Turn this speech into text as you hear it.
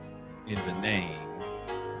in the name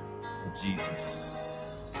of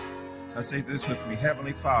Jesus. Now say this with me.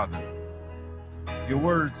 Heavenly Father, your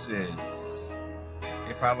word says,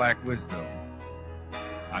 if I lack wisdom,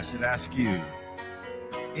 I should ask you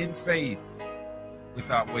in faith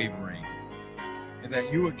without wavering, and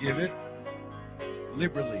that you will give it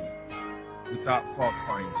liberally without fault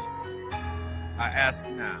finding. I ask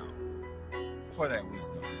now for that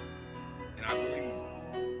wisdom, and I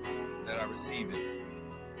believe that I receive it.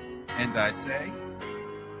 And I say,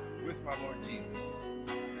 with my Lord Jesus,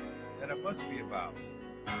 that it must be about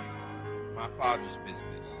my Father's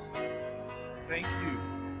business. Thank you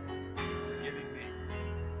for giving me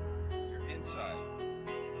your insight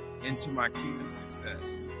into my kingdom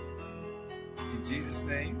success. In Jesus'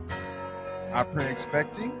 name, I pray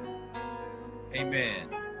expecting. Amen.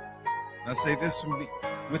 Now say this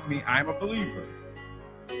with me. I am a believer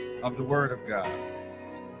of the Word of God.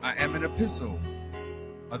 I am an epistle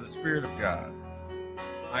of the Spirit of God.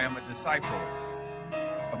 I am a disciple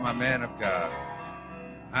of my man of God.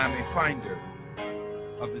 I am a finder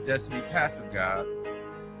of the destiny path of God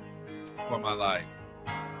for my life.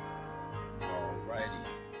 Alrighty.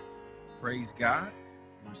 Praise God.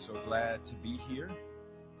 We're so glad to be here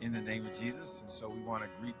in the name of Jesus. And so we want to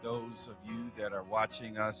greet those of you that are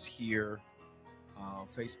watching us here on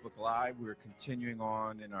Facebook Live. We're continuing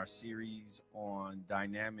on in our series on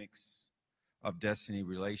dynamics of destiny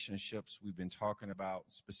relationships. We've been talking about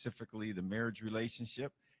specifically the marriage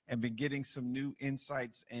relationship and been getting some new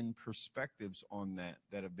insights and perspectives on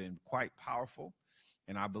that have been quite powerful.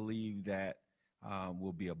 And I believe that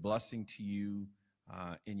will be a blessing to you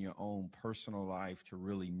in your own personal life to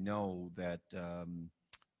really know that,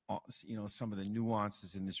 some of the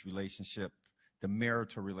nuances in this relationship, the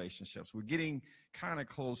marital relationships. We're getting kind of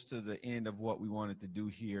close to the end of what we wanted to do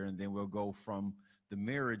here, and then we'll go from the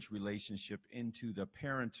marriage relationship into the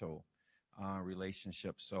parental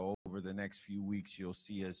relationship. So over the next few weeks, you'll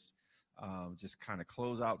see us just kind of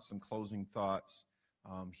close out some closing thoughts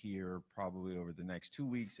here probably over the next 2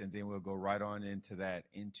 weeks, and then we'll go right on into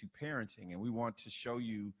parenting. And we want to show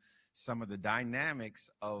you some of the dynamics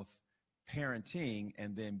of parenting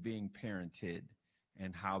and then being parented,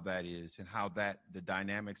 and how that is, and how that the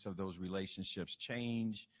dynamics of those relationships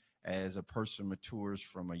change as a person matures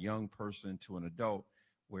from a young person to an adult,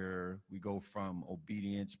 where we go from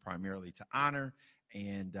obedience primarily to honor,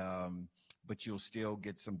 and but you'll still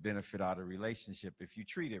get some benefit out of a relationship if you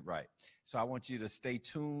treat it right. So I want you to stay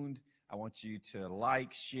tuned. I want you to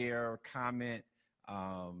like, share, comment,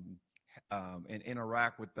 and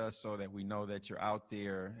interact with us so that we know that you're out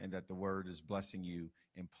there and that the word is blessing you.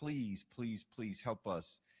 And please, please, please help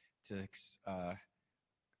us to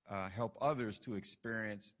help others to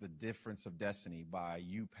experience the difference of destiny by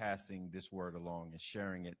you passing this word along and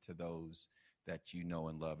sharing it to those that you know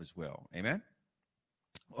and love as well. Amen.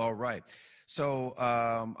 All right. So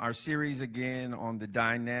our series again on the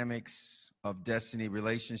dynamics of destiny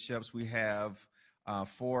relationships, we have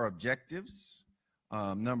 4 objectives.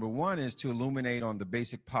 Number 1 is to illuminate on the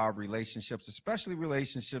basic power of relationships, especially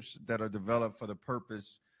relationships that are developed for the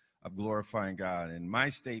purpose of glorifying God. And my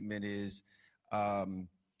statement is,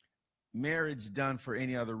 marriage done for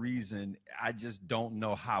any other reason, I just don't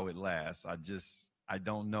know how it lasts. I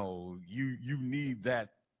don't know. You need that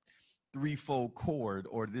threefold cord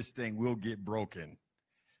or this thing will get broken.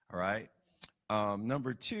 All right.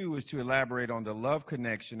 Number 2 is to elaborate on the love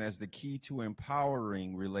connection as the key to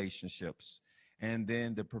empowering relationships, and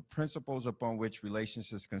then the principles upon which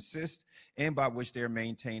relationships consist and by which they're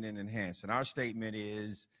maintained and enhanced. And our statement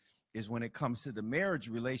is when it comes to the marriage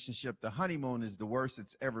relationship, the honeymoon is the worst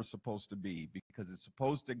it's ever supposed to be, because it's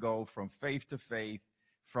supposed to go from faith to faith,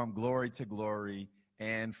 from glory to glory,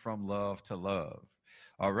 and from love to love.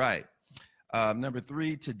 All right. Number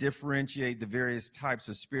 3, to differentiate the various types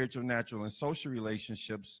of spiritual, natural, and social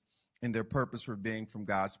relationships and their purpose for being from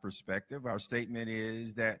God's perspective. Our statement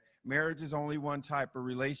is that marriage is only one type of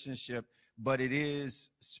relationship, but it is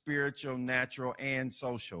spiritual, natural, and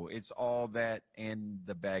social. It's all that and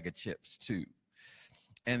the bag of chips too.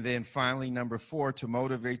 And then finally, number 4, to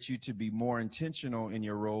motivate you to be more intentional in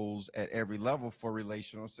your roles at every level for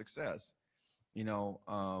relational success.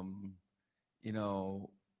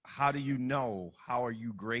 How do you know? How are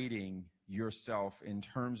you grading yourself in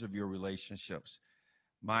terms of your relationships?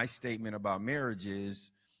 My statement about marriage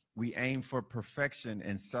is we aim for perfection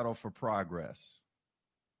and settle for progress.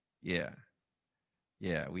 Yeah,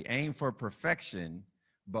 we aim for perfection,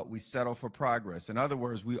 but we settle for progress. In other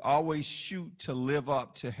words, we always shoot to live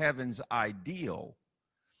up to heaven's ideal,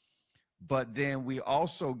 but then we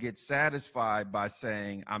also get satisfied by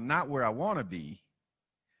saying, I'm not where I want to be,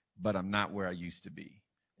 but I'm not where I used to be.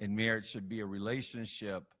 And marriage should be a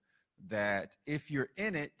relationship that if you're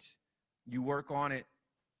in it, you work on it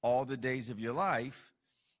all the days of your life.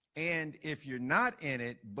 And if you're not in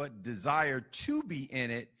it, but desire to be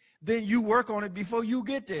in it, then you work on it before you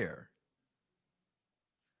get there.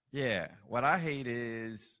 Yeah, what I hate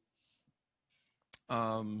is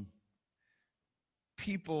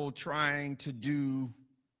people trying to do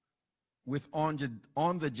with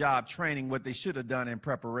on-the-job training what they should have done in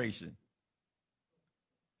preparation.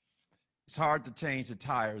 It's hard to change the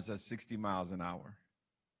tires at 60 miles an hour.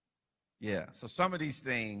 Yeah, so some of these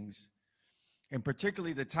things, and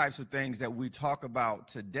particularly the types of things that we talk about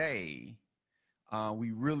today,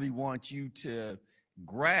 we really want you to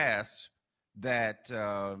grasp that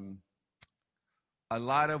a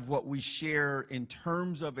lot of what we share in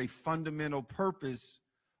terms of a fundamental purpose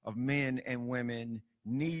of men and women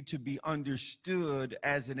need to be understood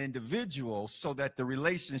as an individual so that the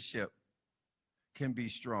relationship can be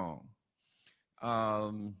strong.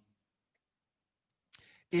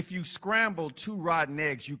 If you scramble 2 rotten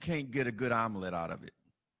eggs, you can't get a good omelet out of it.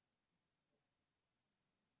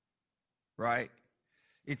 Right?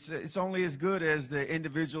 It's only as good as the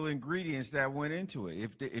individual ingredients that went into it.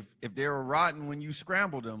 If they were rotten when you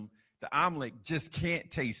scrambled them, the omelet just can't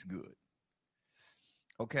taste good.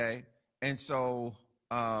 Okay? And so,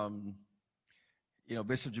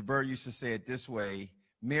 Bishop Jabir used to say it this way: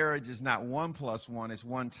 marriage is not 1 + 1, it's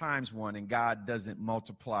 1 × 1, and God doesn't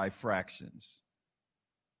multiply fractions.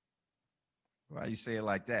 Why you say it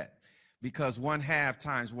like that? Because 1/2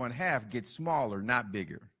 × 1/2 gets smaller, not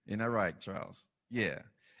bigger. Isn't that right, Charles? Yeah.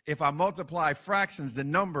 If I multiply fractions, the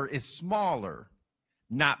number is smaller,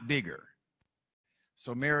 not bigger.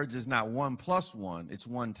 So marriage is not 1 + 1, it's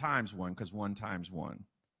 1 × 1, because 1 × 1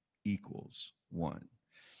 = 1.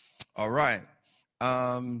 All right.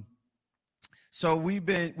 So we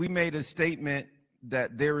made a statement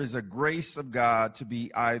that there is a grace of God to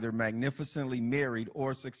be either magnificently married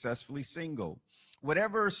or successfully single.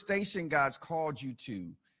 Whatever station God's called you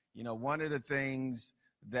to, one of the things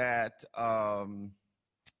that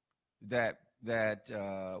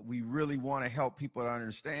we really want to help people to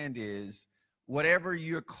understand is whatever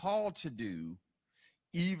you're called to do,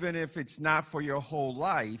 even if it's not for your whole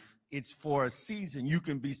life, it's for a season. You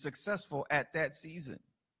can be successful at that season.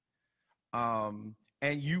 And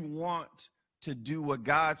you want to do what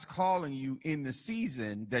God's calling you in the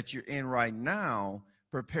season that you're in right now,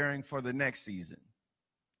 preparing for the next season.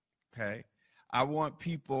 Okay? I want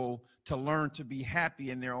people to learn to be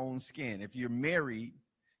happy in their own skin. If you're married,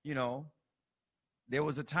 there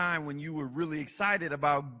was a time when you were really excited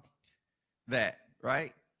about that,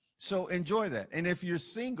 right? So enjoy that. And if you're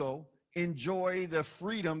single, enjoy the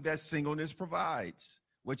freedom that singleness provides.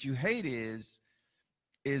 What you hate is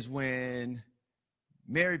when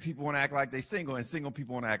married people want to act like they're single and single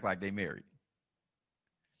people want to act like they're married.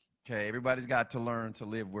 Okay, everybody's got to learn to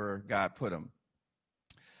live where God put them.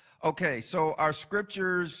 Okay, so our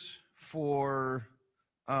scriptures for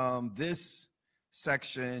this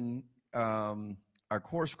section, our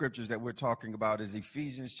core scriptures that we're talking about is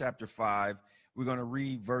Ephesians chapter 5. We're going to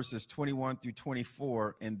read verses 21 through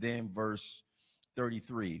 24 and then verse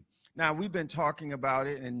 33. Now, we've been talking about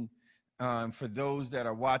it, and for those that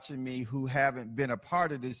are watching me who haven't been a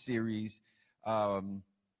part of this series, don't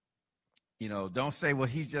say, well,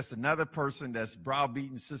 he's just another person that's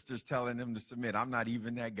browbeating sisters telling them to submit. I'm not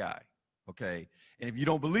even that guy, okay? And if you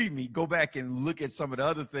don't believe me, go back and look at some of the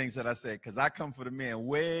other things that I said, because I come for the man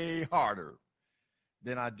way harder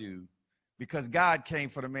than I do, because God came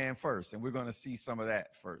for the man first, and we're going to see some of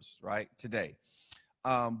that first, right, today.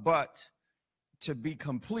 But to be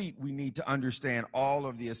complete, we need to understand all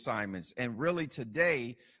of the assignments. And really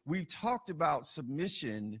today, we've talked about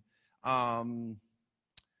submission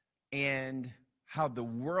and how the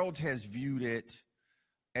world has viewed it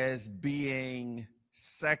as being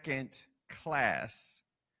second class,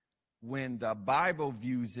 when the Bible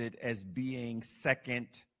views it as being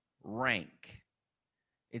second rank.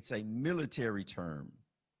 It's a military term,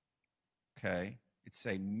 okay? It's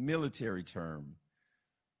a military term.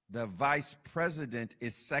 The vice president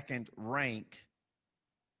is second rank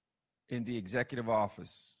in the executive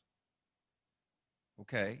office,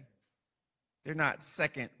 okay? They're not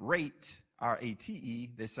second rate,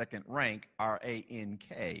 R-A-T-E, they're second rank,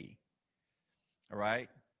 R-A-N-K, all right?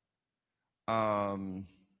 And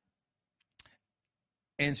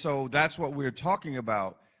so that's what we're talking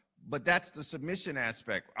about, but that's the submission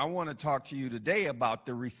aspect. I want to talk to you today about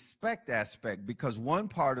the respect aspect, because one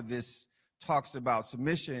part of this talks about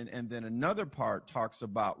submission and then another part talks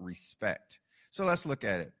about respect. So let's look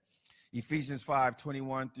at it. Ephesians 5,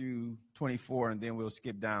 21 through 24, and then we'll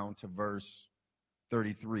skip down to verse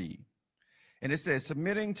 33. And it says,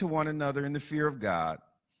 submitting to one another in the fear of God.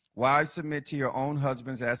 Wives, submit to your own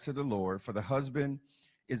husbands as to the Lord, for the husband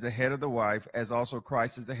is the head of the wife, as also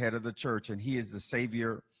Christ is the head of the church, and he is the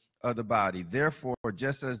Savior of the body. Therefore,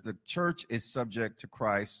 just as the church is subject to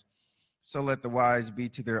Christ, so let the wives be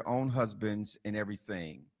to their own husbands in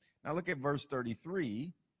everything. Now look at verse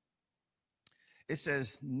 33. It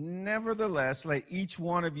says, nevertheless, let each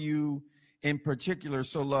one of you in particular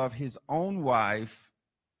so love his own wife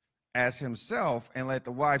as himself, and let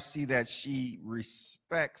the wife see that she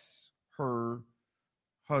respects her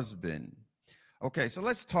husband. Okay, so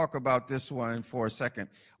let's talk about this one for a second.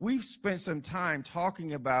 We've spent some time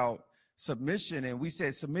talking about submission, and we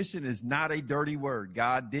said submission is not a dirty word.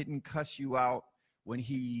 God didn't cuss you out when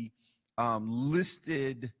he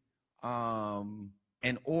listed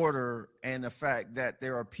an order and the fact that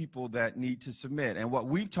there are people that need to submit. And what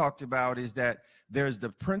we've talked about is that there's the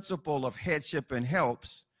principle of headship and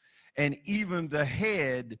helps, and even the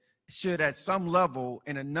head should at some level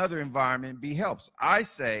in another environment be helps. I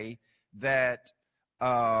say that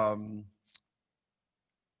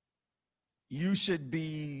you should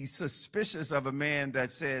be suspicious of a man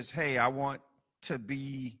that says, hey, I want to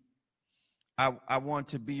be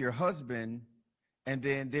your husband, and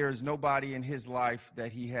then there's nobody in his life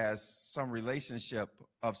that he has some relationship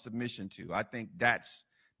of submission to. I think that's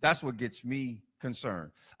what gets me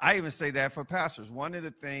concerned. I even say that for pastors. One of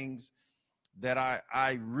the things that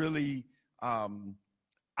I really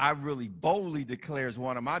boldly declare as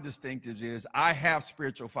one of my distinctives is I have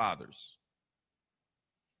spiritual fathers.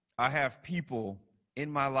 I have people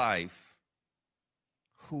in my life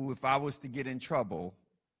who, if I was to get in trouble,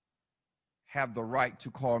 have the right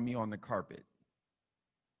to call me on the carpet.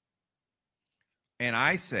 And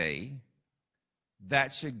I say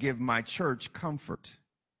that should give my church comfort,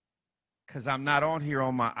 because I'm not on here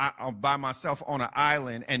by myself on an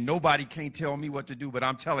island and nobody can't tell me what to do, but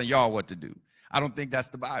I'm telling y'all what to do. I don't think that's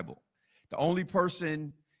the Bible. The only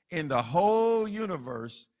person in the whole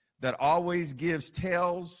universe that always gives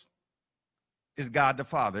tells is God the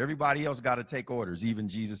Father. Everybody else got to take orders, even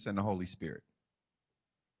Jesus and the Holy Spirit.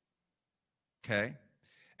 Okay?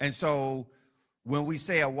 And so when we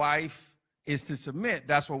say a wife is to submit,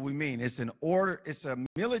 that's what we mean. It's an order, it's a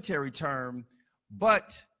military term,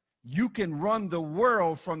 but you can run the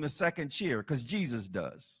world from the second chair because Jesus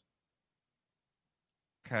does.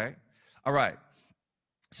 Okay? All right.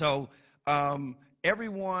 So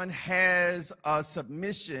everyone has a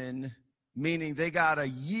submission, meaning they got to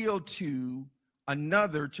yield to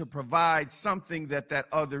another to provide something that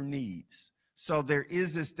other needs. So there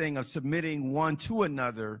is this thing of submitting one to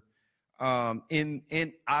another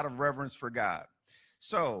in out of reverence for God.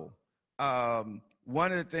 So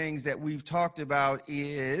one of the things that we've talked about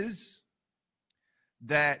is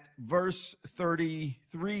that verse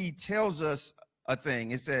 33 tells us a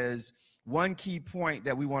thing. It says, one key point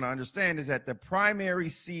that we want to understand is that the primary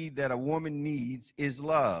seed that a woman needs is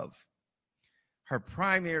love. Her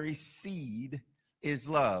primary seed is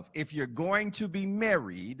love. If you're going to be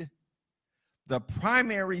married, the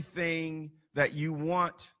primary thing that you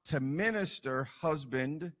want to minister,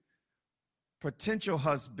 husband, potential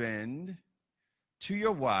husband, to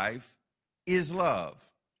your wife is love.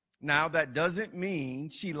 Now, that doesn't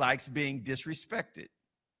mean she likes being disrespected.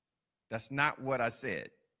 That's not what I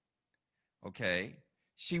said. Okay?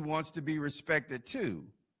 She wants to be respected too.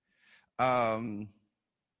 But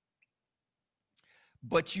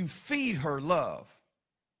you feed her love.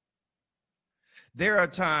 There are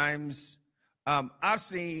times I've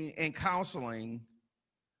seen in counseling,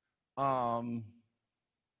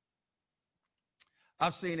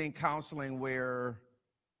 where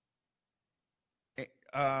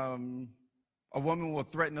a woman will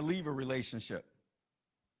threaten to leave a relationship.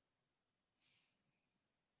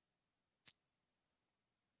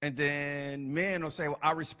 And then men will say, well,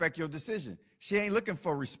 I respect your decision. She ain't looking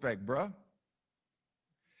for respect, bruh.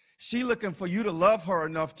 She looking for you to love her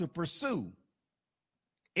enough to pursue.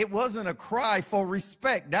 It wasn't a cry for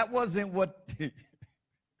respect. That wasn't what. Do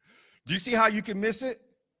you see how you can miss it?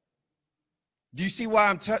 Do you see why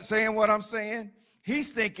I'm saying what I'm saying?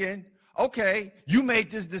 He's thinking, okay, you made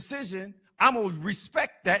this decision. I'm going to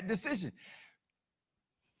respect that decision.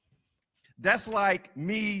 That's like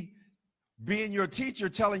me being your teacher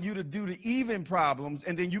telling you to do the even problems,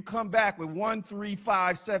 and then you come back with 1, 3,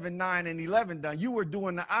 5, 7, 9, and 11 done. You were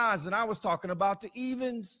doing the odds, and I was talking about the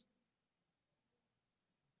evens.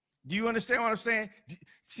 Do you understand what I'm saying?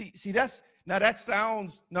 See, that's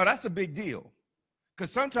a big deal.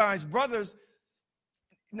 Because sometimes brothers,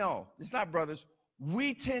 no, it's not brothers.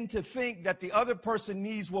 We tend to think that the other person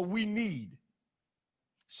needs what we need.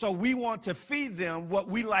 So we want to feed them what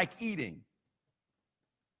we like eating.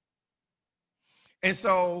 And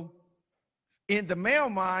so in the male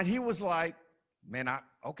mind, he was like, man,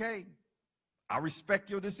 okay, I respect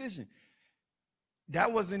your decision. That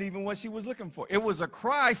wasn't even what she was looking for. It was a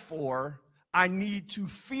cry for, I need to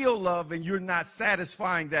feel love, and you're not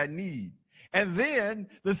satisfying that need. And then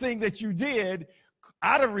the thing that you did,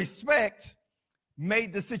 out of respect,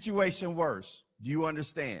 made the situation worse. Do you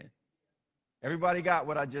understand? Everybody got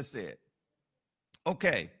what I just said?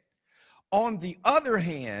 Okay. On the other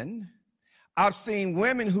hand, I've seen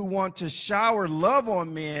women who want to shower love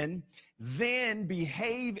on men, then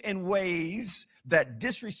behave in ways that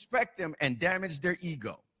disrespect them and damage their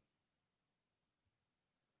ego.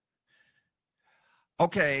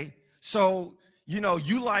 Okay, so,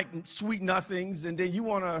 you like sweet nothings, and then you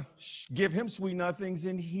want to give him sweet nothings,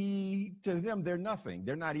 and to them, they're nothing.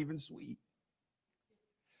 They're not even sweet.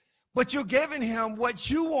 But you're giving him what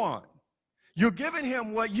you want. You're giving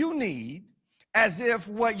him what you need, as if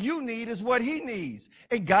what you need is what he needs.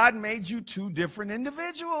 And God made you two different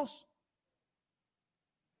individuals.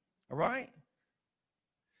 All right?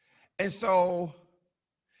 And so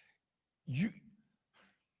you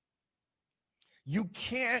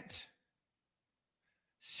can't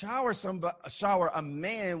shower a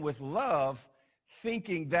man with love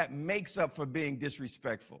thinking that makes up for being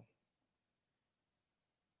disrespectful.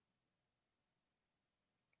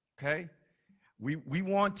 Okay? We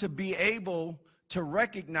want to be able to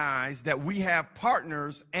recognize that we have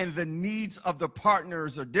partners and the needs of the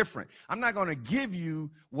partners are different. I'm not going to give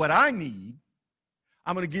you what I need.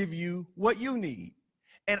 I'm going to give you what you need.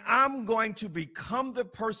 And I'm going to become the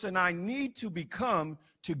person I need to become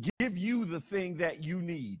to give you the thing that you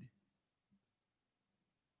need.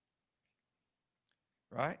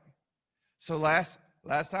 Right? So last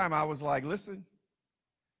time I was like, listen,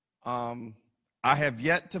 I have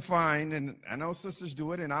yet to find, and I know sisters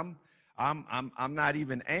do it, and I'm not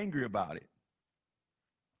even angry about it.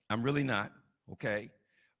 I'm really not, okay?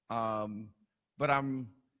 But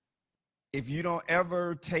if you don't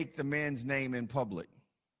ever take the man's name in public,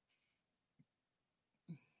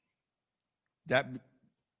 that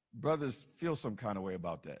brothers feel some kind of way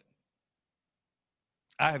about that.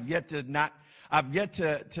 I've yet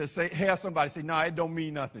to say, have somebody say, no, it don't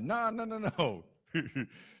mean nothing. No.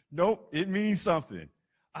 Nope, it means something.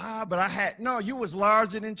 But you was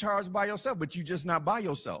large and in charge by yourself, but you just not by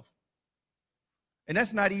yourself. And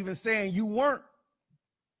that's not even saying you weren't,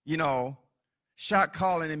 shot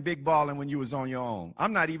calling and big balling when you was on your own.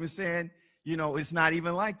 I'm not even saying, it's not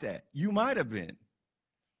even like that. You might have been.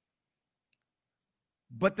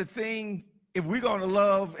 But the thing, if we're going to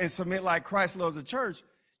love and submit like Christ loves the church,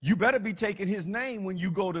 you better be taking his name when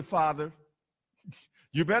you go to Father.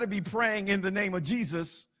 You better be praying in the name of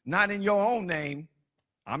Jesus, not in your own name.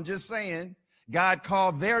 I'm just saying, God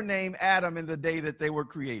called their name Adam in the day that they were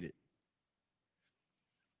created.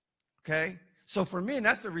 Okay? So for men,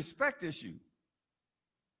 that's a respect issue.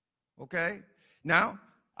 Okay? Now,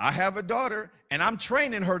 I have a daughter, and I'm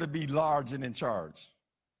training her to be large and in charge.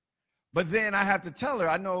 But then I have to tell her,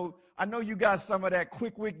 I know you got some of that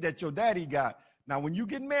quick wit that your daddy got. Now, when you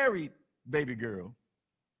get married, baby girl,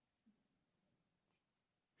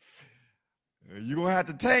 you're going to have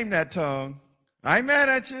to tame that tongue. I ain't mad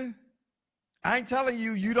at you. I ain't telling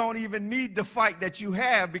you don't even need the fight that you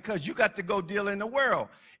have because you got to go deal in the world.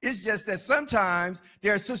 It's just that sometimes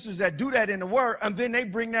there are sisters that do that in the world and then they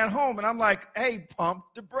bring that home. And I'm like, hey, pump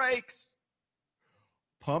the brakes.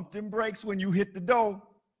 Pump them brakes when you hit the door.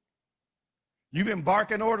 You've been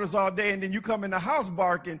barking orders all day and then you come in the house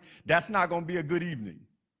barking. That's not going to be a good evening.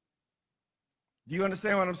 Do you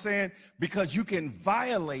understand what I'm saying? Because you can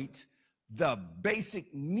violate the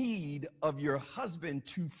basic need of your husband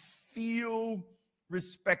to feel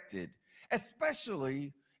respected,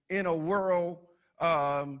 especially in a world,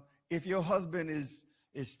 if your husband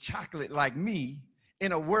is chocolate like me,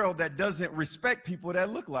 in a world that doesn't respect people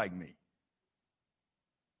that look like me.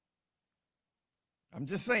 I'm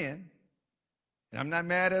just saying, and I'm not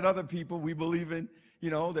mad at other people. We believe in,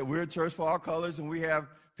 that we're a church for all colors and we have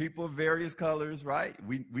people of various colors, right?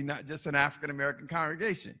 We're not just an African-American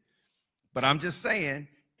congregation. But I'm just saying,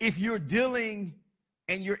 if you're dealing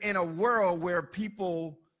and you're in a world where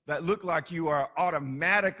people that look like you are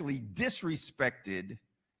automatically disrespected,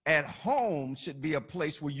 at home should be a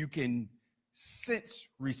place where you can sense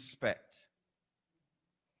respect.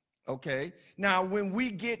 Okay? Now, when we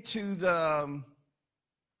get to the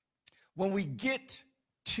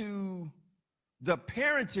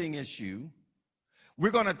parenting issue, we're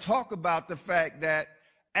going to talk about the fact that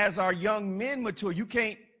as our young men mature, you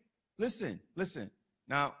can't, listen.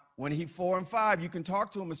 Now, When he's 4 and 5, you can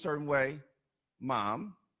talk to him a certain way.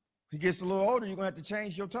 Mom, he gets a little older, you're going to have to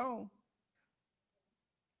change your tone.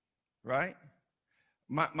 Right?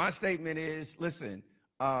 My statement is, listen,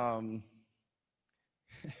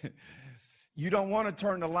 you don't want to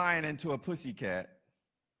turn the lion into a pussycat,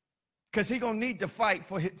 because he's going to need to fight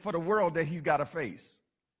for the world that he's got to face.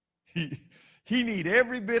 He need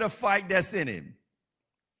every bit of fight that's in him,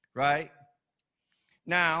 right?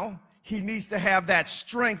 Now, he needs to have that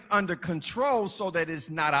strength under control so that it's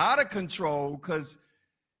not out of control, because,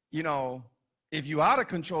 you know, if you out of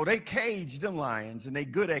control, they cage them lions, and they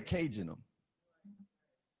good at caging them.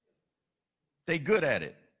 They good at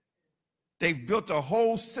it. They've built a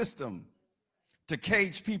whole system to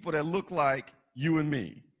cage people that look like you and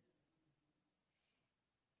me.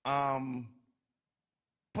 But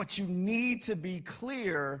you need to be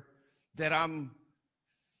clear that I'm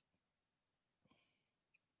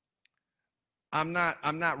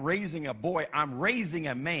not raising a boy, I'm raising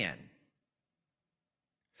a man.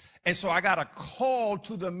 And so I got to call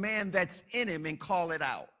to the man that's in him and call it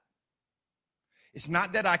out. It's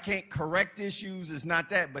not that I can't correct issues, it's not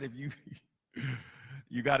that, but if you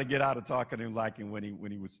got to get out of talking to him like him when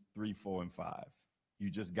he was 3, 4, and 5. You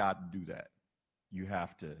just got to do that. You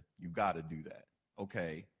got to do that.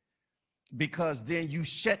 Okay? Because then you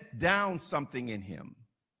shut down something in him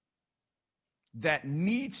that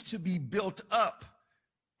needs to be built up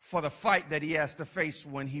for the fight that he has to face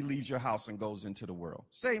when he leaves your house and goes into the world.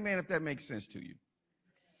 Say amen if that makes sense to you.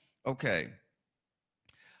 Okay.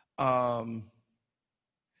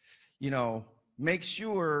 You know, make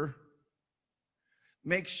sure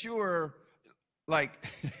like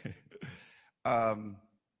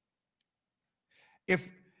if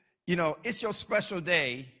you know it's your special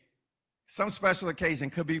day, some special occasion,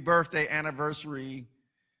 could be birthday, anniversary,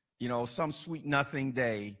 you know, some sweet nothing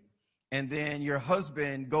day, and then your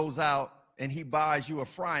husband goes out and he buys you a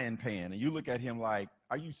frying pan, and you look at him like,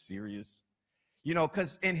 are you serious? You know,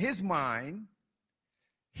 because in his mind,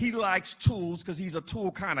 he likes tools because he's a tool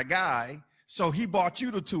kind of guy. So he bought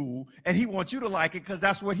you the tool and he wants you to like it because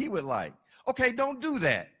that's what he would like. Okay, don't do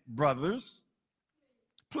that, brothers.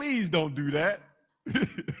 Please don't do that.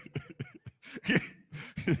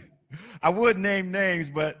 I would name names,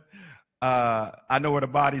 but I know where the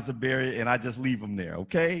bodies are buried and I just leave them there,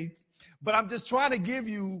 okay? But I'm just trying to give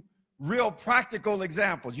you real practical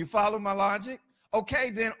examples. You follow my logic? Okay,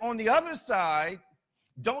 then on the other side,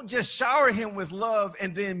 don't just shower him with love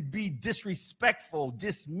and then be disrespectful,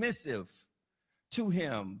 dismissive to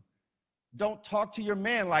him. Don't talk to your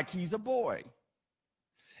man like he's a boy.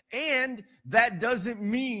 And that doesn't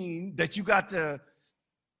mean that you got to,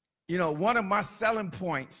 you know, one of my selling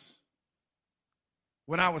points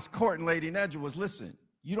when I was courting Lady Nedra was, listen,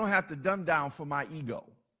 you don't have to dumb down for my ego.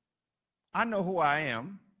 I know who I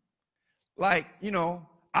am. Like, you know,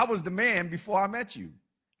 I was the man before I met you.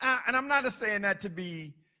 And I'm not just saying that to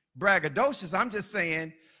be braggadocious. I'm just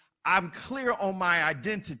saying I'm clear on my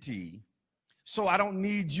identity, so I don't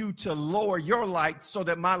need you to lower your light so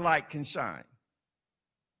that my light can shine.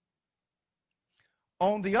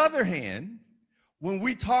 On the other hand, when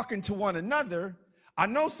we talking to one another, I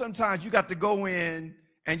know sometimes you got to go in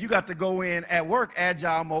at work,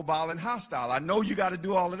 agile, mobile, and hostile. I know you got to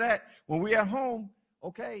do all of that. When we at home,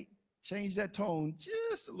 okay, change that tone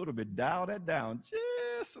just a little bit, dial that down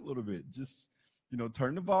just a little bit. Just, you know,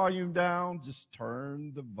 turn the volume down, just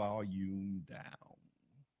turn the volume down.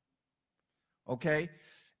 Okay?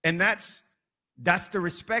 And that's the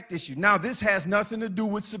respect issue. Now, this has nothing to do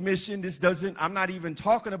with submission. I'm not even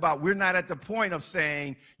talking about, we're not at the point of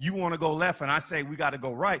saying you want to go left and I say we got to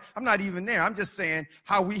go right. I'm not even there. I'm just saying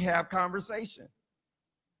how we have conversation.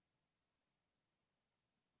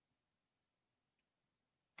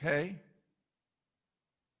 Okay?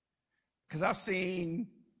 Because I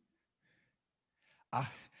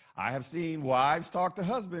have seen wives talk to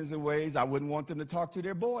husbands in ways I wouldn't want them to talk to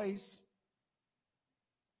their boys.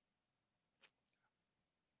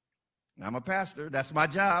 I'm a pastor. That's my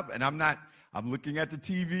job. And I'm looking at the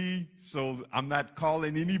TV, so I'm not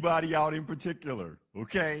calling anybody out in particular,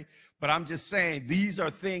 okay? But I'm just saying these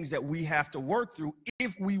are things that we have to work through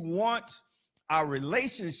if we want our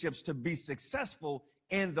relationships to be successful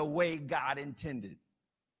in the way God intended,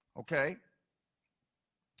 okay?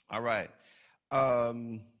 All right.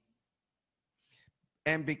 And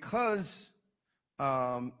because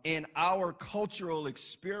in our cultural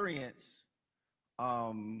experience,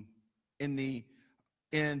 in the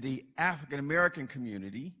African American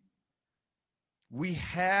community, we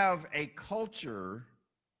have a culture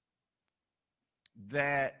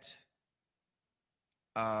that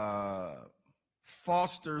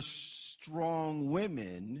fosters strong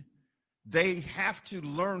women they have to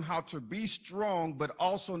learn how to be strong, but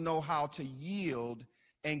also know how to yield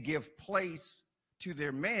and give place to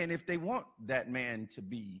their man if they want that man to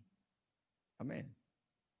be a man.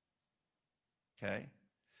 Okay?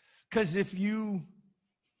 Because if you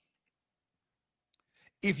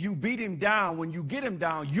beat him down, when you get him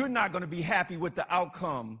down, you're not going to be happy with the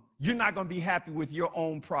outcome. You're not going to be happy with your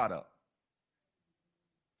own product.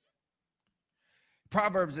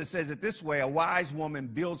 Proverbs, it says it this way: a wise woman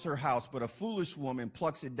builds her house, but a foolish woman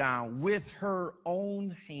plucks it down with her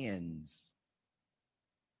own hands.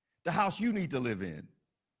 The house you need to live in,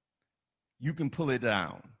 you can pull it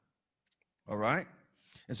down. All right?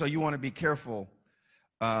 And so you want to be careful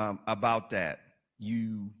about that.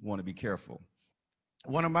 You want to be careful.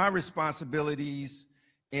 One of my responsibilities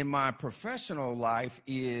in my professional life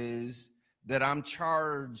is that I'm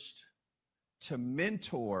charged to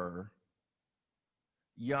mentor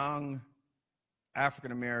young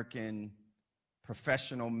African-American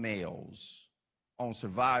professional males on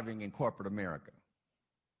surviving in corporate America.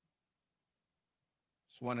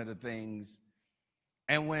 It's one of the things.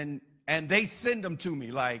 And they send them to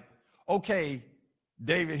me like, okay,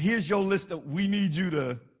 David, here's your list of, we need you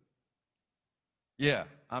to, yeah,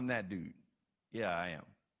 I'm that dude. Yeah, I am.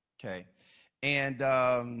 Okay.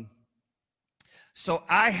 And so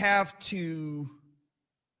I have to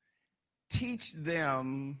teach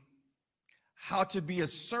them how to be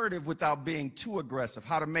assertive without being too aggressive,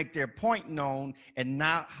 how to make their point known and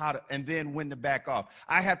then when to back off.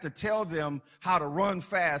 I have to tell them how to run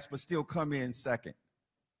fast but still come in second.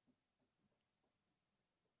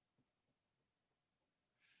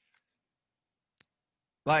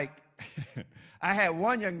 Like, I had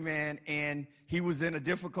one young man and he was in a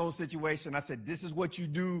difficult situation. I said, this is what you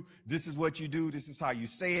do. This is what you do. This is how you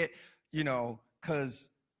say it, because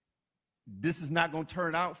this is not going to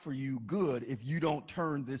turn out for you good if you don't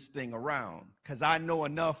turn this thing around. Because I know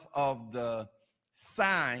enough of the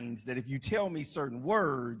signs that if you tell me certain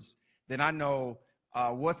words, then I know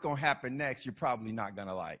what's going to happen next you're probably not going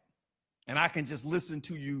to like. And I can just listen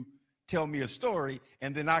to you tell me a story,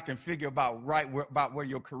 and then I can figure about where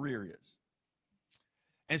your career is.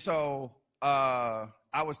 And so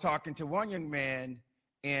I was talking to one young man,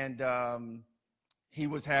 and he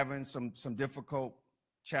was having some difficult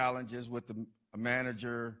challenges with a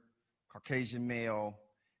manager, Caucasian male.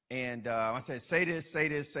 And I said, say this, say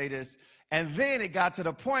this, say this. And then it got to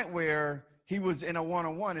the point where he was in a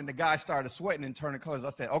one-on-one, and the guy started sweating and turning colors. I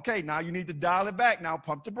said, okay, now you need to dial it back. Now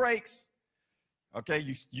pump the brakes. Okay,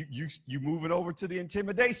 you moving over to the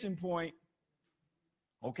intimidation point.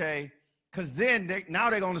 Okay, because then now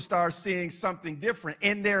they're going to start seeing something different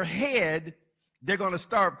in their head. They're going to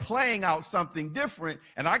start playing out something different,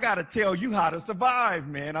 and I got to tell you how to survive,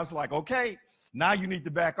 man. I was like, okay, now you need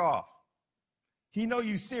to back off. He know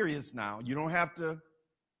you serious now. You don't have to.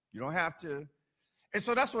 And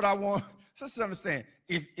so that's what I want. Just to understand,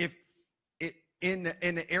 if in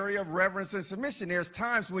the area of reverence and submission, there's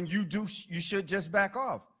times when you should just back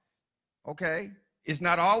off. Okay? It's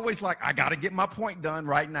not always like, I got to get my point done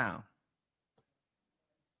right now.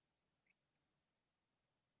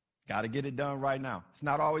 Got to get it done right now. It's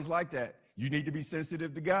not always like that. You need to be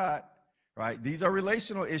sensitive to God, right? These are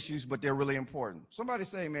relational issues, but they're really important. Somebody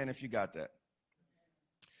say amen if you got that.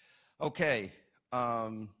 Okay.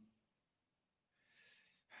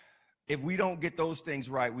 If we don't get those things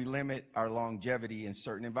right, we limit our longevity in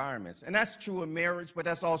certain environments. And that's true in marriage, but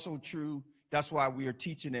that's also true. That's why we are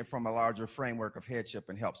teaching it from a larger framework of headship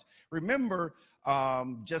and helps. Remember,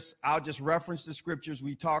 I'll just reference the scriptures.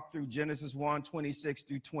 We talked through Genesis 1:26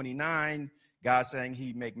 through 29. God saying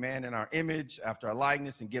he'd make man in our image, after our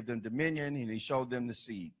likeness, and give them dominion, and he showed them the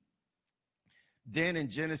seed. Then in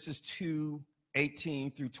Genesis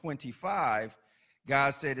 2:18 through 25, God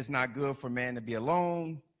said it's not good for man to be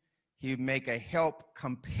alone. He'd make a help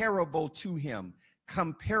comparable to him.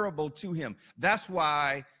 Comparable to him. That's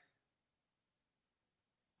why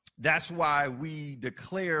we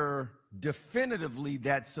declare definitively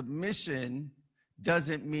that submission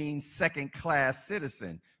doesn't mean second-class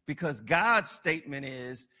citizen, because God's statement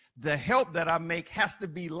is the help that I make has to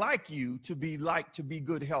be like you to be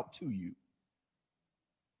good help to you.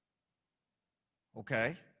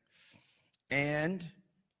 Okay? And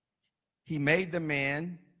he made the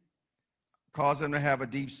man, caused him to have a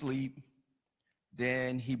deep sleep.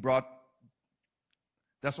 Then he brought,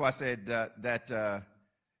 that's why I said that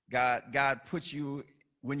God puts you,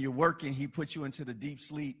 when you're working, he puts you into the deep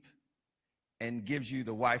sleep and gives you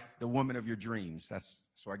the wife, the woman of your dreams. That's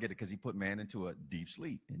where I get it, because he put man into a deep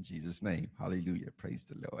sleep in Jesus' name. Hallelujah. Praise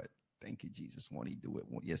the Lord. Thank you, Jesus. Won't he do it?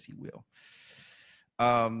 Yes, he will.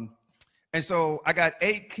 And so I got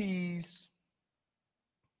 8 keys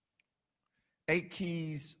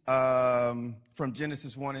from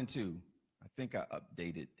Genesis 1 and 2. I think I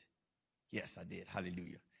updated. Yes, I did.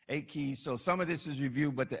 Hallelujah. 8 keys. So some of this is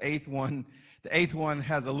review, but the eighth one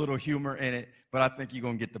has a little humor in it, but I think you're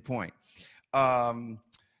going to get the point. Number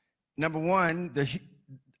one, the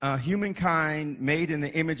humankind made in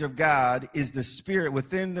the image of God is the spirit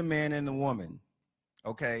within the man and the woman.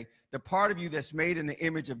 Okay? The part of you that's made in the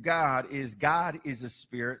image of God is a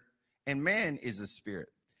spirit and man is a spirit.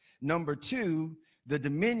 Number two, the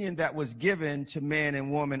dominion that was given to man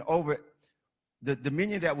and woman the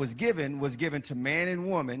dominion that was given to man and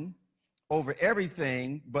woman over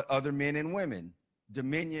everything but other men and women.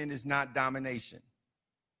 Dominion is not domination,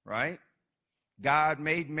 right? God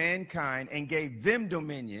made mankind and gave them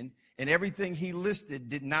dominion, and everything he listed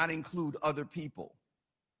did not include other people,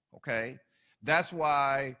 okay? That's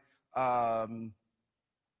why,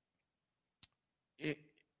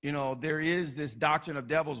 there is this doctrine of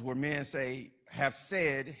devils where men have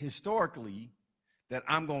said historically that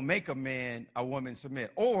I'm going to make a woman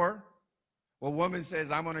submit. Or a woman says,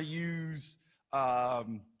 I'm going to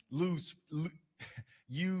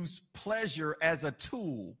use pleasure as a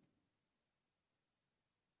tool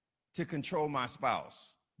to control my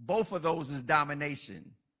spouse. Both of those is domination.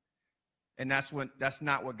 And that's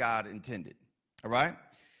not what God intended. All right?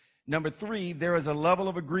 Number three, there is a level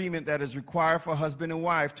of agreement that is required for husband and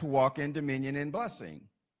wife to walk in dominion and blessing.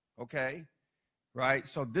 Okay? Right?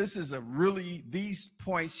 So these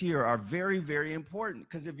points here are very, very important,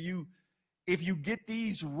 because if you get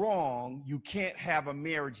these wrong, you can't have a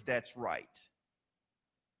marriage that's right.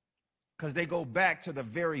 Because they go back to the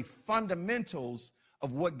very fundamentals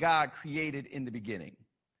of what God created in the beginning.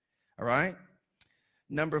 All right?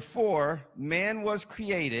 Number four, man was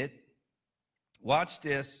created, watch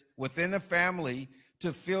this, within the family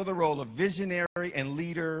to fill the role of visionary and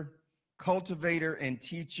leader, cultivator and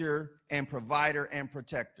teacher, and provider and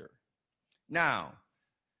protector. Now,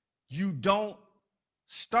 you don't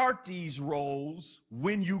start these roles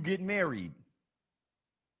when you get married.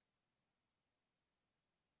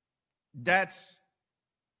 That's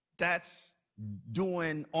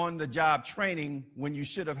doing on-the-job training when you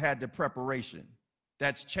should have had the preparation.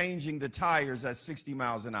 That's changing the tires at 60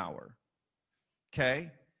 miles an hour.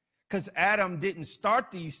 Okay? Because Adam didn't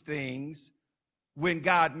start these things when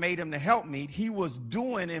God made him the helpmeet. He was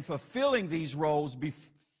doing and fulfilling these roles,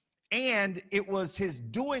 and it was his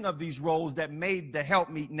doing of these roles that made the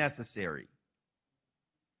helpmeet necessary.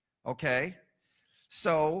 Okay?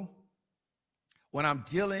 So, when I'm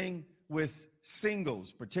dealing with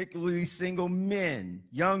singles, particularly single men,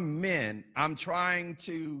 young men, I'm trying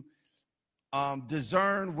to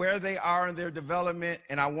discern where they are in their development,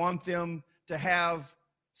 and I want them to have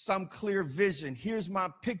some clear vision. Here's my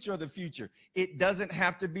picture of the future. It doesn't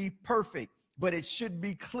have to be perfect, but it should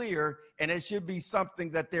be clear, and it should be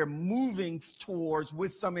something that they're moving towards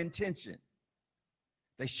with some intention.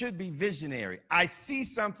 They should be visionary. I see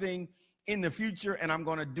something in the future, and I'm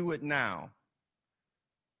going to do it now.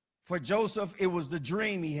 For Joseph, it was the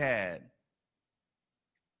dream he had,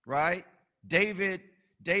 right? David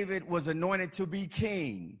was anointed to be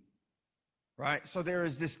king, right? So there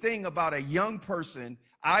is this thing about a young person.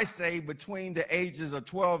 I say between the ages of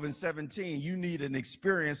 12 and 17, you need an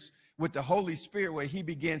experience with the Holy Spirit where he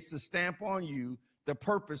begins to stamp on you the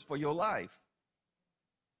purpose for your life.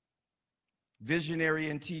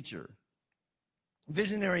 Visionary and teacher.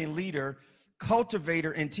 Visionary and leader.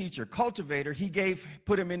 Cultivator and teacher. Cultivator,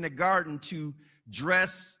 put him in the garden to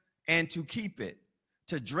dress and to keep it.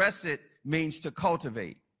 To dress it means to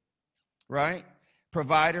cultivate, right?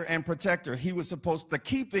 Provider and protector. The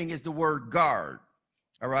keeping is the word guard,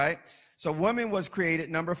 all right? So woman was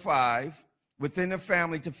created, number 5, within the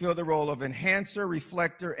family to fill the role of enhancer,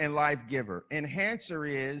 reflector, and life giver. Enhancer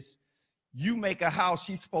is you make a house,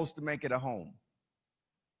 she's supposed to make it a home,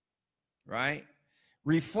 right?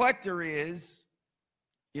 Reflector is,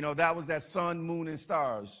 that was that sun, moon, and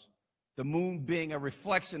stars. The moon being a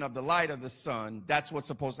reflection of the light of the sun. That's what's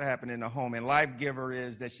supposed to happen in the home. And life giver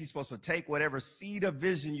is that she's supposed to take whatever seed of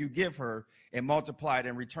vision you give her and multiply it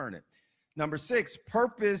and return it. Number 6,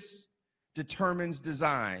 purpose determines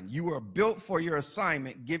design. You are built for your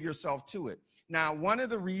assignment. Give yourself to it. Now, one of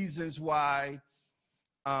the reasons why,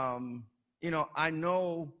 I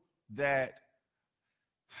know that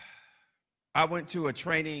I went to a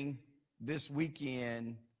training this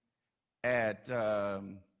weekend at a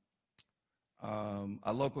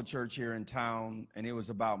local church here in town, and it was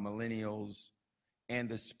about millennials. And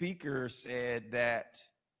the speaker said that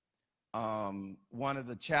one of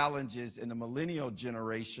the challenges in the millennial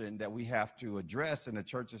generation that we have to address and the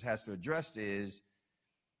churches has to address is,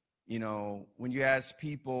 you know, when you ask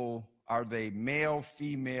people, are they male,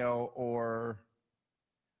 female, or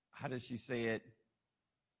how does she say it?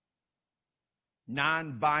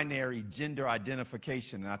 Non-binary gender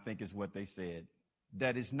identification, I think is what they said.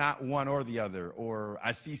 That is not one or the other, or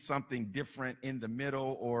I see something different in the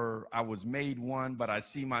middle, or I was made one, but I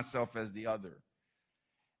see myself as the other.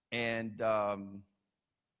 And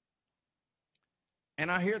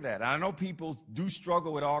I hear that. I know people do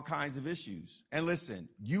struggle with all kinds of issues. And listen,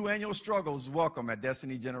 you and your struggles welcome at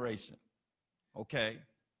Destiny Generation, okay?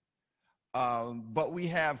 But we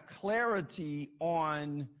have clarity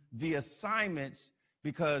on the assignments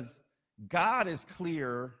because God is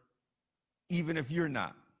clear even if you're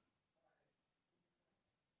not.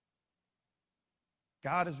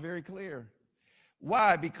 God is very clear.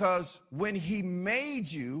 Why? Because when he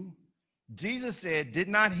made you, Jesus said, did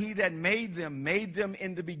not he that made them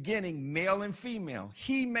in the beginning, male and female?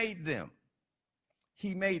 He made them.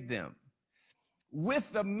 He made them.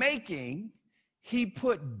 With the making, he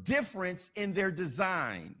put difference in their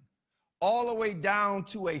design, all the way down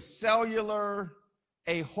to a cellular,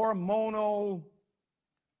 a hormonal,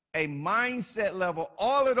 a mindset level.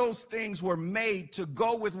 All of those things were made to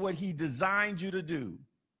go with what he designed you to do.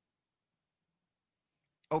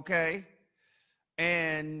 Okay?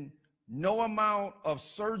 And no amount of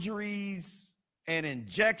surgeries and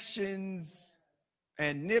injections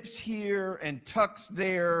and nips here and tucks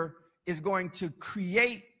there is going to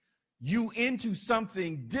create you into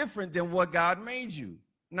something different than what God made you.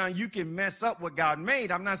 Now, you can mess up what God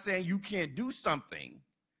made. I'm not saying you can't do something,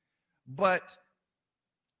 but,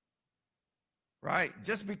 right,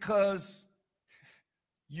 just because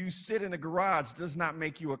you sit in a garage does not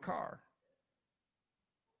make you a car.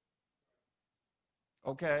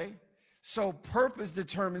 Okay? So purpose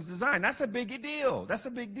determines design. That's a big deal. That's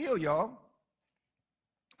a big deal, y'all.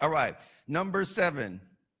 All right. Number 7.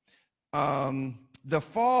 The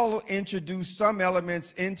fall introduced some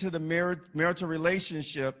elements into the marital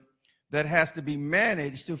relationship that has to be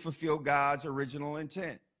managed to fulfill God's original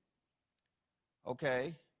intent.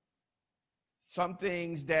 Okay? Some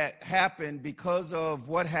things that happened because of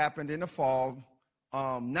what happened in the fall,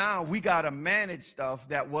 now we got to manage stuff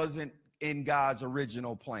that wasn't in God's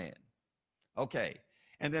original plan. Okay.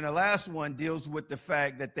 And then the last one deals with the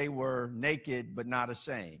fact that they were naked but not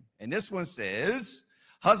ashamed. And this one says,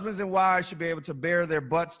 husbands and wives should be able to bear their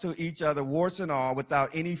butts to each other, warts and all,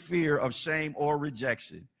 without any fear of shame or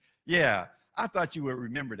rejection. Yeah, I thought you would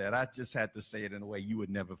remember that. I just had to say it in a way you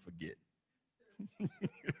would never forget.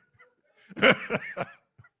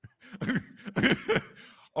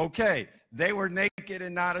 Okay, they were naked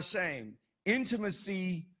and not ashamed.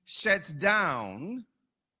 Intimacy shuts down,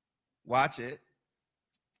 watch it,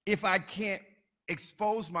 if I can't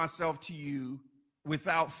expose myself to you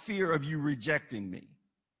without fear of you rejecting me.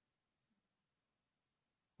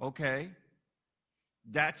 Okay?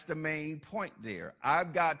 That's the main point there.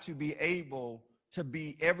 I've got to be able to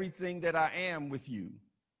be everything that I am with you.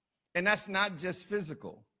 And that's not just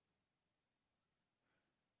physical.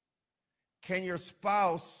 Can your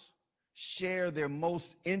spouse share their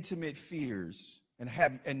most intimate fears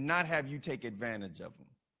and not have you take advantage of them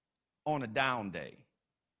on a down day?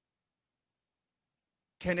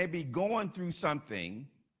 Can they be going through something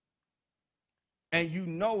and you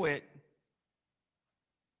know it,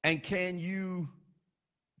 and can you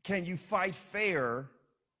fight fair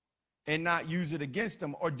and not use it against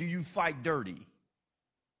them, or do you fight dirty?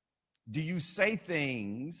 Do you say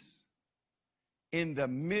things in the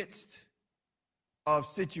midst of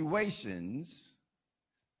situations?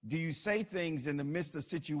 Do you say things in the midst of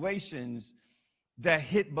situations that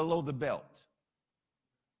hit below the belt?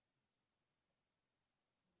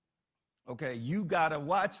 Okay, you got to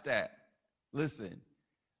watch that. Listen,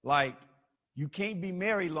 like, you can't be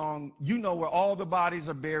married long. You know where all the bodies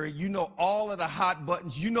are buried. You know all of the hot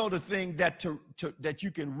buttons. You know the thing that that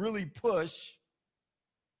you can really push.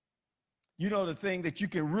 You know the thing that you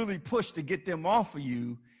can really push to get them off of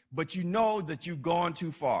you, but you know that you've gone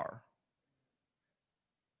too far.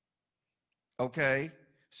 Okay?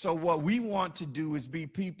 So what we want to do is be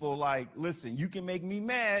people like, listen, you can make me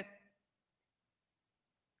mad,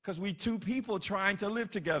 because we two people trying to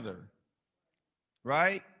live together,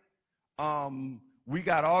 right? We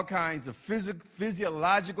got all kinds of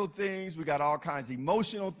physiological things. We got all kinds of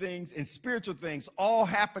emotional things and spiritual things all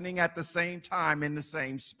happening at the same time in the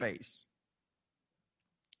same space.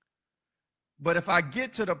 But if I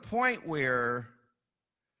get to the point where,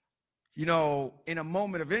 you know, in a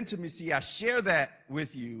moment of intimacy, I share that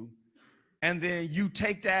with you, and then you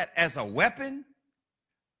take that as a weapon,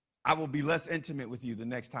 I will be less intimate with you the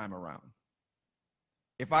next time around.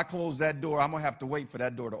 If I close that door, I'm going to have to wait for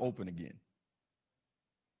that door to open again.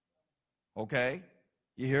 Okay?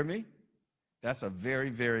 You hear me? That's a very,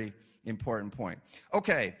 very important point.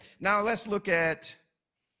 Okay, now let's look at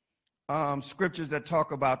scriptures that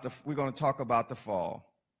talk about we're going to talk about the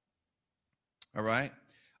fall. All right?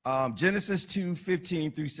 Genesis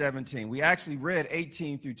 2:15 through 17. We actually read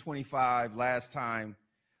 18 through 25 last time.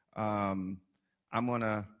 I'm going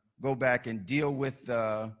to go back and deal with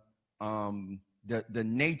the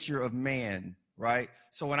nature of man, right?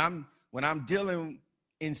 So when I'm dealing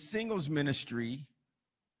in singles ministry,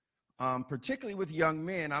 particularly with young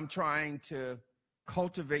men, I'm trying to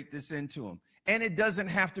cultivate this into them. And it doesn't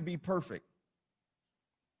have to be perfect.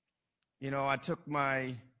 You know, I took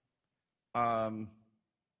my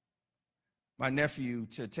nephew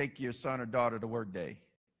to take your son or daughter to work day.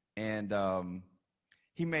 And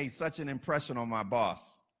he made such an impression on my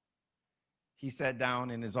boss. He sat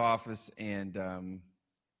down in his office and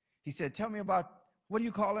he said, tell me about, what do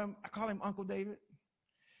you call him? I call him Uncle David.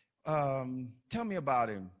 Tell me about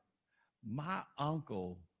him. My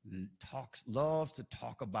uncle loves to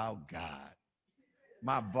talk about God.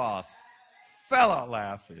 My boss fell out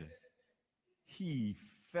laughing. He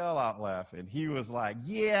fell out laughing. He was like,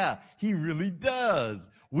 yeah, he really does.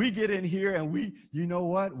 We get in here and you know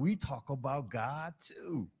what? We talk about God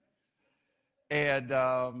too. And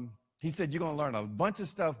he said, you're going to learn a bunch of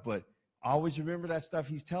stuff, but always remember that stuff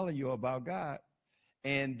he's telling you about God.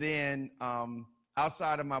 And then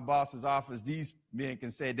outside of my boss's office, these men can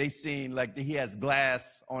say they've seen, like, he has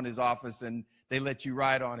glass on his office and they let you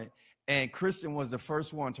write on it. And Christian was the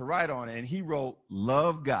first one to write on it. And he wrote,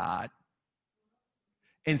 love God,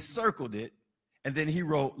 and circled it. And then he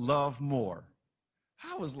wrote, love more.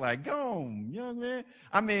 I was like, go on, young man.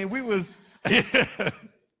 I mean,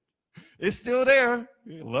 it's still there.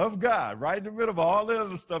 Love God. Right in the middle of all the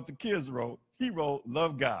other stuff the kids wrote, he wrote,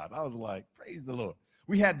 love God. I was like, praise the Lord.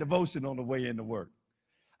 We had devotion on the way into work.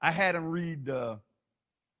 I had him read the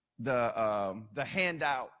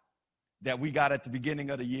handout that we got at the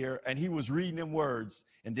beginning of the year, and he was reading them words,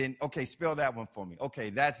 and then, okay, spell that one for me.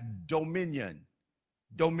 Okay, that's dominion.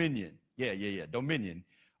 Dominion. Yeah, dominion.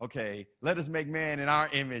 Okay, let us make man in our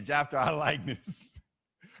image after our likeness.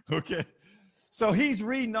 Okay, so he's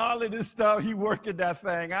reading all of this stuff. He working that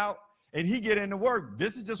thing out, and he get into work.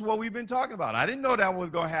 This is just what we've been talking about. I didn't know that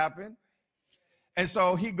was going to happen. And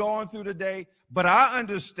so he going through the day, but I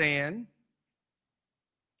understand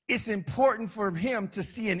it's important for him to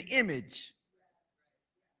see an image.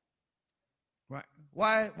 Right?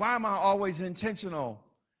 Why am I always intentional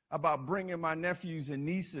about bringing my nephews and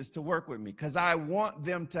nieces to work with me? Because I want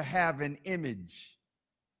them to have an image.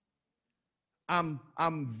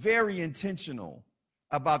 I'm very intentional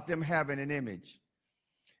about them having an image.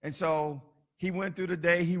 And so he went through the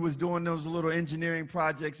day, he was doing those little engineering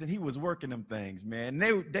projects, and he was working them things, man.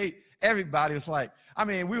 Everybody was like, I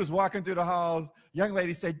mean, we was walking through the halls, young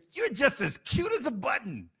lady said, you're just as cute as a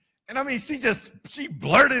button. And I mean, she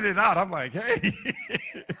blurted it out. I'm like, hey.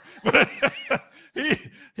 But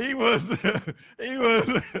he was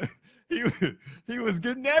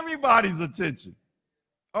getting everybody's attention.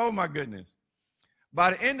 Oh my goodness.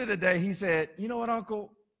 By the end of the day, he said, you know what,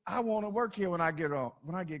 Uncle? I want to work here when I get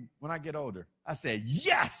older. I said,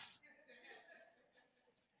 yes.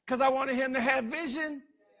 Because I wanted him to have vision.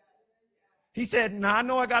 He said, now I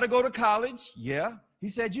know I got to go to college. Yeah. He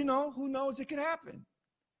said, you know, who knows, it could happen.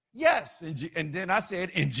 Yes. And then I said,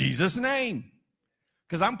 in Jesus' name.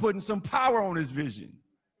 Because I'm putting some power on his vision.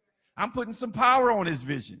 I'm putting some power on his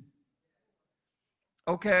vision.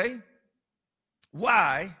 Okay.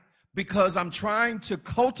 Why? Because I'm trying to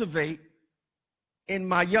cultivate in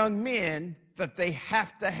my young men that they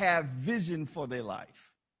have to have vision for their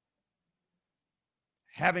life.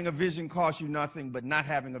 Having a vision costs you nothing, but not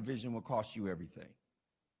having a vision will cost you everything.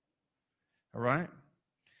 All right?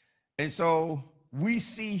 And so we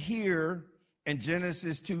see here in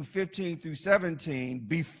Genesis 2:15 through 17,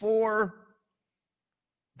 before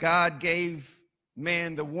God gave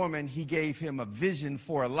man the woman, he gave him a vision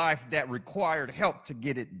for a life that required help to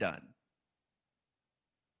get it done.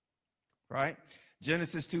 Right?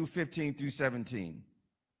 Genesis 2:15 through 17.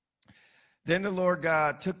 Then the Lord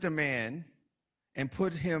God took the man and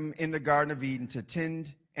put him in the Garden of Eden to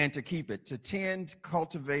tend and to keep it. To tend,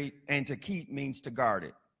 cultivate, and to keep means to guard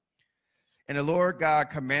it. And the Lord God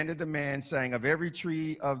commanded the man, saying, of every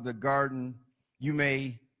tree of the garden you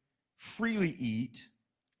may freely eat,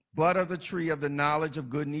 but of the tree of the knowledge of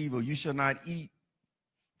good and evil you shall not eat,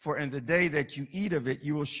 for in the day that you eat of it,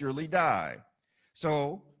 you will surely die.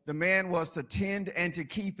 So The man was to tend and to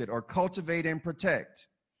keep it, or cultivate and protect.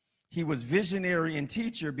 He was visionary and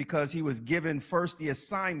teacher because he was given first the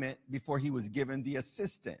assignment before he was given the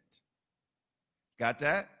assistant. Got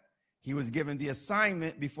that? He was given the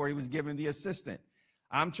assignment before he was given the assistant.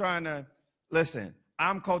 I'm trying to, listen,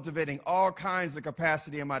 I'm cultivating all kinds of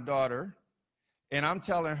capacity in my daughter. And I'm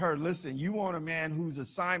telling her, listen, you want a man whose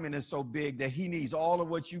assignment is so big that he needs all of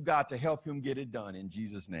what you got to help him get it done in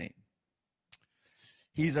Jesus' name.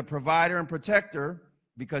 He's a provider and protector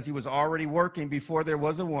because he was already working before there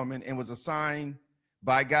was a woman and was assigned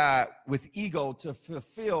by God with ego to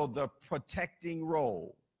fulfill the protecting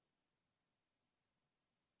role.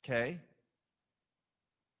 Okay?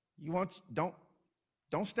 Don't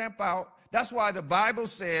stamp out. That's why the Bible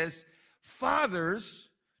says, fathers,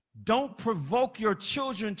 don't provoke your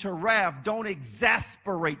children to wrath. Don't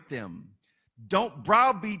exasperate them. Don't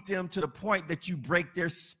browbeat them to the point that you break their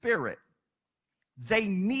spirit. They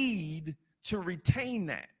need to retain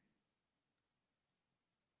that.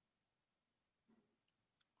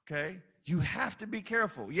 Okay? You have to be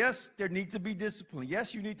careful. Yes, there needs to be discipline.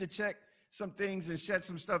 Yes, you need to check some things and get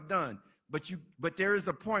some stuff done. But there is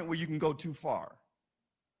a point where you can go too far.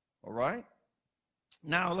 All right?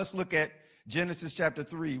 Now let's look at Genesis chapter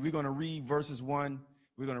 3. We're going to read verses 1.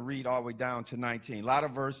 We're going to read all the way down to 19. A lot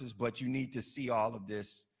of verses, but you need to see all of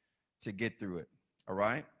this to get through it. All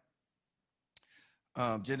right?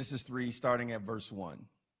 Genesis 3, starting at verse 1.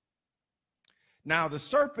 Now the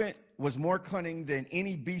serpent was more cunning than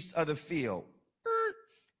any beast of the field.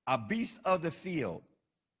 A beast of the field.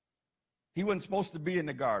 He wasn't supposed to be in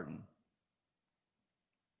the garden.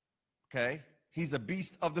 Okay? He's a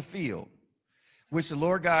beast of the field, which the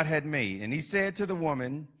Lord God had made. And he said to the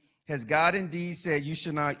woman, has God indeed said you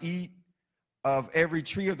should not eat of every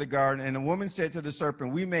tree of the garden? And the woman said to the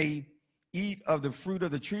serpent, we may eat of the fruit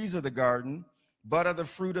of the trees of the garden, but of the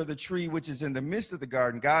fruit of the tree which is in the midst of the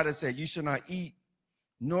garden, God has said, you shall not eat,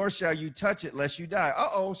 nor shall you touch it, lest you die.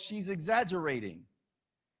 Uh-oh, she's exaggerating.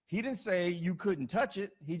 He didn't say you couldn't touch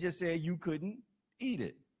it. He just said you couldn't eat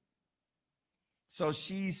it. So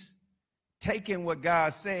she's taken what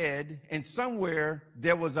God said, and somewhere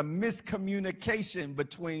there was a miscommunication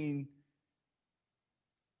between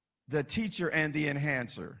the teacher and the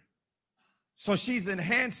enhancer. So she's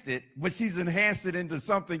enhanced it, but she's enhanced it into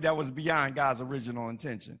something that was beyond God's original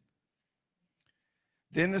intention.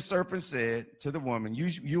 Then the serpent said to the woman,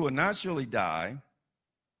 you will not surely die,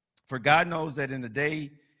 for God knows that in the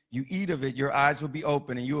day you eat of it, your eyes will be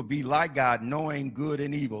open, and you will be like God, knowing good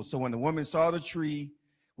and evil. So when the woman saw the tree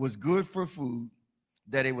was good for food,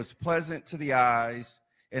 that it was pleasant to the eyes,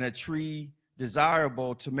 and a tree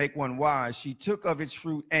desirable to make one wise, she took of its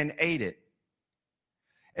fruit and ate it.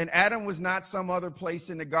 And Adam was not some other place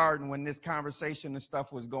in the garden when this conversation and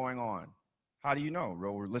stuff was going on. How do you know?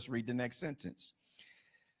 Let's read the next sentence.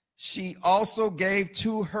 She also gave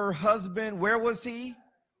to her husband. Where was he?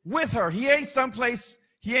 With her. He ain't someplace.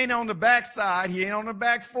 He ain't on the backside. He ain't on the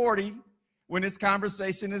back 40 when this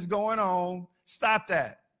conversation is going on. Stop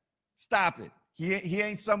that. Stop it. He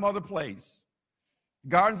ain't some other place.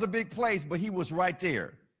 Garden's a big place, but he was right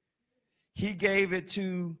there. He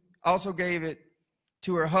also gave it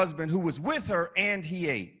to her husband who was with her, and he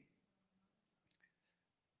ate.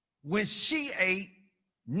 When she ate,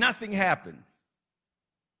 nothing happened.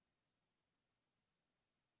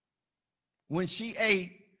 When she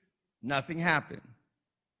ate, nothing happened.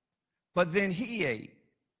 But then he ate.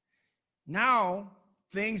 Now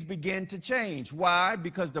things began to change. Why?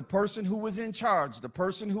 Because the person who was in charge, the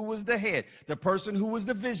person who was the head, the person who was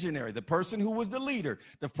the visionary, the person who was the leader,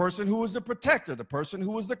 the person who was the protector, the person who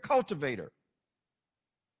was the cultivator,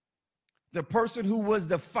 the person who was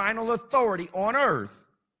the final authority on earth,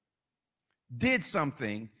 did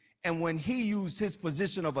something. And when he used his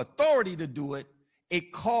position of authority to do it,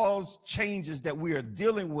 it caused changes that we are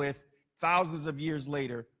dealing with thousands of years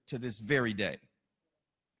later to this very day.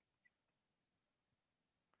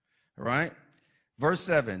 All right. Verse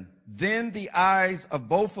 7, then the eyes of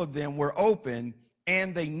both of them were open,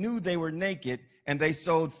 and they knew they were naked, and they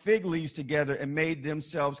sewed fig leaves together and made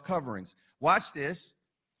themselves coverings. Watch this.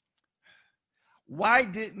 Why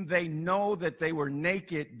didn't they know that they were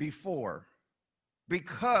naked before?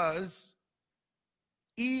 Because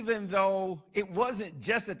even though it wasn't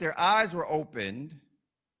just that their eyes were opened,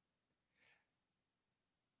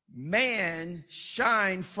 man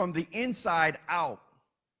shined from the inside out.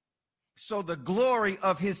 So the glory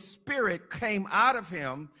of his spirit came out of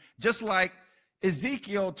him, just like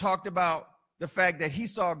Ezekiel talked about the fact that he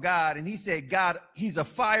saw God, and he said, God, he's a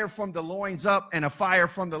fire from the loins up and a fire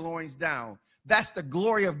from the loins down. That's the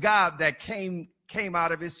glory of God that came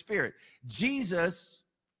out of his spirit. Jesus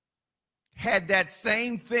had that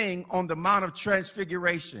same thing on the Mount of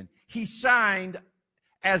Transfiguration. He shined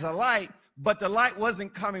as a light, but the light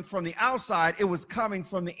wasn't coming from the outside. It was coming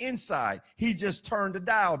from the inside. He just turned the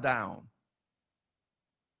dial down.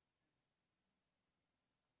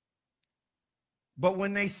 But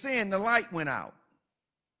when they sinned, the light went out.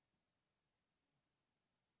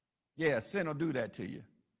 Yeah, sin will do that to you.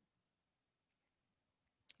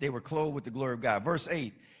 They were clothed with the glory of God. Verse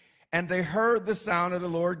 8, and they heard the sound of the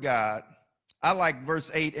Lord God. I like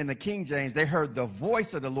verse 8 in the King James. They heard the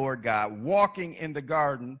voice of the Lord God walking in the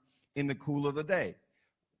garden in the cool of the day.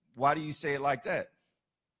 Why do you say it like that?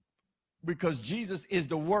 Because Jesus is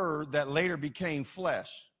the Word that later became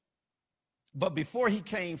flesh. But before he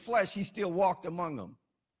came flesh, he still walked among them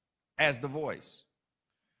as the voice.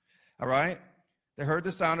 All right? They heard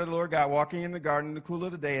the sound of the Lord God walking in the garden in the cool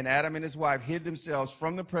of the day, and Adam and his wife hid themselves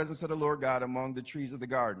from the presence of the Lord God among the trees of the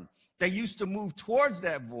garden. They used to move towards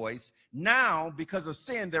that voice. Now, because of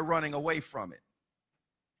sin, they're running away from it.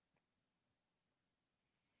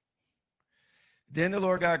 Then the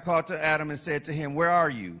Lord God called to Adam and said to him, where are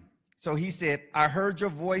you? So he said, I heard your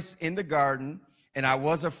voice in the garden, and I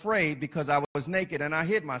was afraid because I was naked and I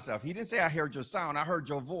hid myself. He didn't say I heard your sound, I heard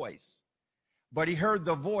your voice. But he heard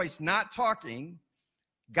the voice not talking.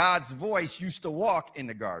 God's voice used to walk in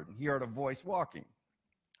the garden. He heard a voice walking.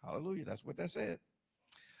 Hallelujah, that's what that said.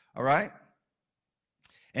 All right.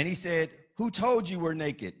 And he said, who told you we're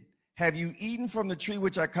naked? Have you eaten from the tree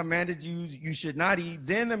which I commanded you should not eat?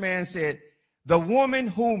 Then the man said, the woman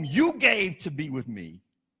whom you gave to be with me.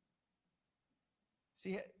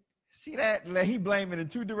 See that? He blamed it in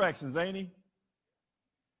two directions, ain't he?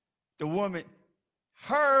 The woman,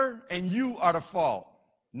 her and you are the fault,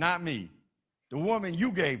 not me. The woman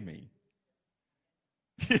you gave me.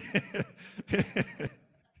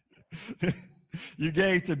 You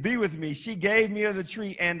gave to be with me. She gave me of the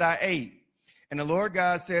tree and I ate. And the Lord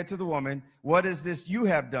God said to the woman, what is this you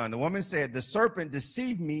have done? The woman said, the serpent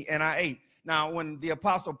deceived me and I ate. Now, when the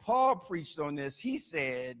Apostle Paul preached on this, he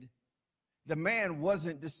said the man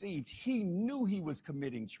wasn't deceived. He knew he was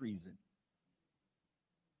committing treason.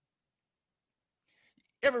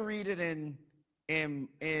 Ever read it in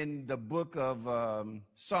the book of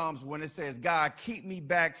Psalms when it says, God, keep me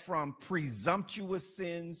back from presumptuous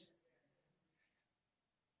sins?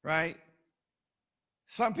 Right?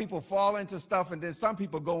 Some people fall into stuff and then some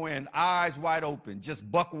people go in eyes wide open,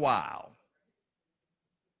 just buck wild.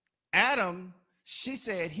 Adam, she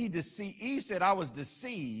said he deceived. Eve said, I was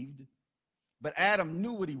deceived, but Adam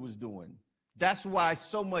knew what he was doing. That's why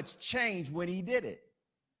so much changed when he did it.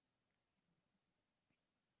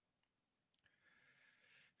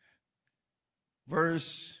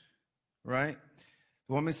 Verse, right?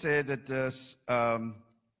 The woman said that this,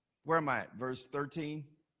 where am I at? Verse 13?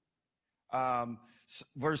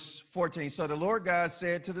 Verse 14. So the Lord God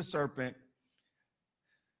said to the serpent,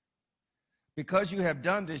 because you have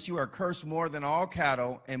done this, you are cursed more than all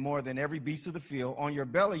cattle and more than every beast of the field. On your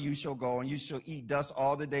belly you shall go, and you shall eat dust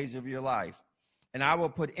all the days of your life. And I will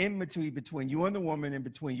put enmity between you and the woman, and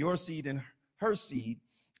between your seed and her seed,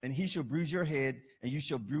 and he shall bruise your head, and you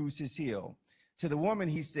shall bruise his heel. To the woman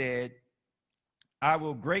he said, I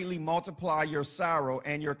will greatly multiply your sorrow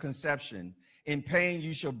and your conception. In pain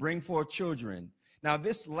you shall bring forth children. Now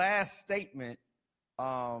this last statement,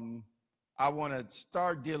 I want to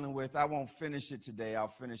start dealing with. I won't finish it today. I'll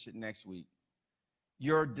finish it next week.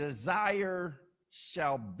 Your desire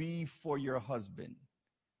shall be for your husband.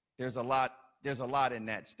 There's a lot in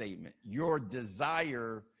that statement. Your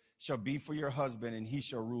desire shall be for your husband, and he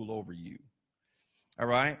shall rule over you. All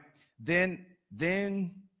right. Then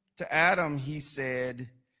to Adam he said,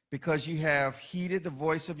 because you have heeded the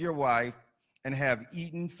voice of your wife and have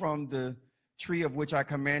eaten from the tree of which I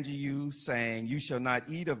commanded you, saying, you shall not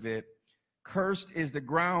eat of it. Cursed is the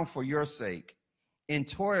ground for your sake. In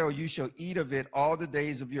toil you shall eat of it all the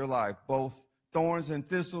days of your life. Both thorns and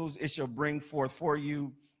thistles it shall bring forth for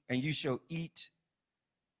you, and you shall eat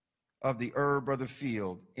of the herb of the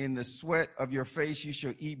field. In the sweat of your face you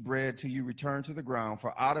shall eat bread till you return to the ground,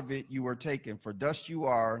 for out of it you were taken. For dust you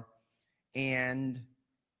are, and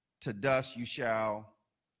to dust you shall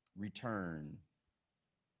return.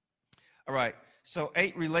 All right, so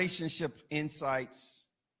 8 relationship insights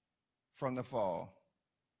from the fall.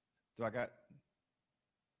 Do I got?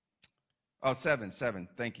 Oh, 7.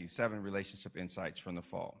 Thank you. 7 relationship insights from the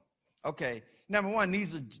fall. Okay. Number 1,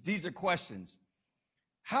 these are questions.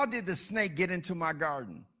 How did the snake get into my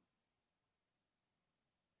garden?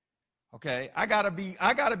 Okay. I gotta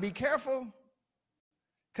be careful,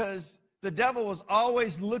 because the devil was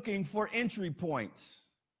always looking for entry points.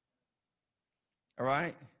 All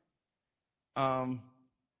right.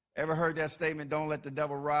 Ever heard that statement, don't let the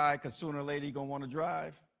devil ride, because sooner or later you're going to want to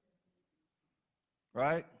drive?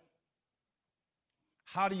 Right?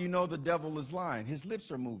 How do you know the devil is lying? His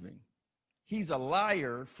lips are moving. He's a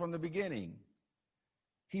liar from the beginning.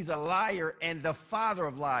 He's a liar and the father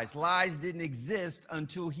of lies. Lies didn't exist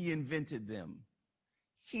until he invented them.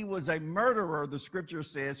 He was a murderer, the scripture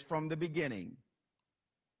says, from the beginning.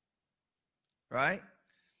 Right?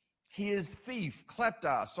 He is thief,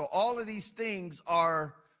 kleptos. So all of these things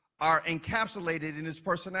are encapsulated in his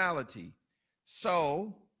personality.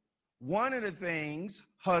 So one of the things,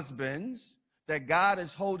 husbands, that God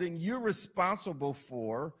is holding you responsible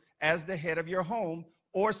for as the head of your home,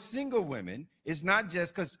 or single women, is not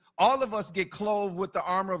just because all of us get clothed with the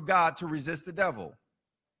armor of God to resist the devil.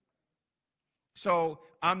 So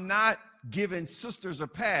I'm not giving sisters a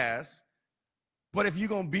pass, but if you're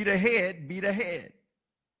going to be the head, be the head.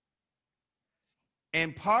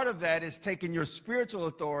 And part of that is taking your spiritual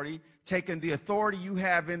authority, taking the authority you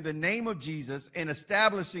have in the name of Jesus and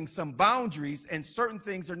establishing some boundaries, and certain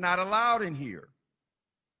things are not allowed in here.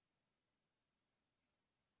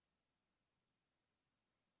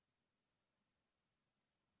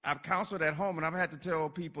 I've counseled at home and I've had to tell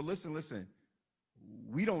people, listen,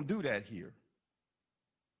 we don't do that here.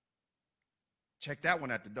 Check that one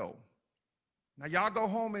at the door. Now y'all go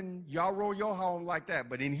home and y'all roll your home like that,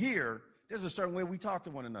 but in here, there's a certain way we talk to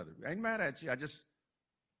one another. I ain't mad at you. I just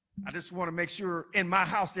want to make sure in my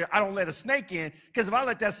house there, I don't let a snake in, because if I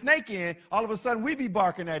let that snake in, all of a sudden we be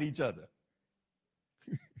barking at each other.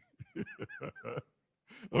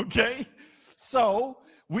 Okay? So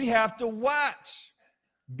we have to watch.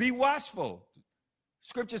 Be watchful.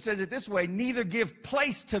 Scripture says it this way, neither give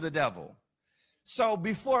place to the devil. So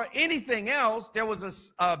before anything else, there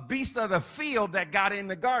was a beast of the field that got in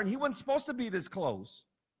the garden. He wasn't supposed to be this close.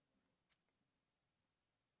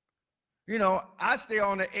 You know, I stay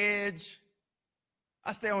on the edge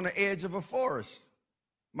of a forest,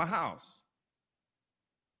 my house.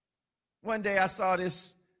 One day I saw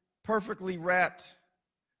this perfectly wrapped,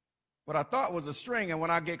 what I thought was a string, and when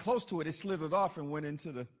I get close to it, it slithered off and went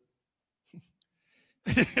into the...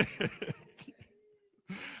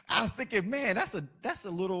 I was thinking, man, that's a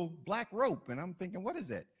little black rope, and I'm thinking, what is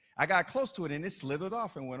that? I got close to it, and it slithered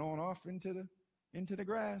off and went on off into the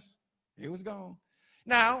grass. It was gone.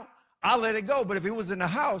 Now, I'll let it go, but if it was in the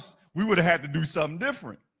house, we would have had to do something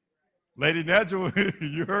different. Lady Natural,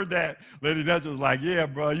 you heard that. Lady Natural was like, yeah,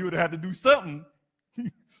 bro, you would have had to do something.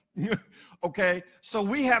 Okay, so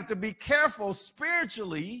we have to be careful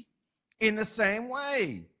spiritually in the same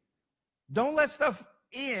way. Don't let stuff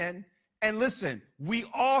in. And listen, we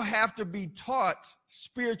all have to be taught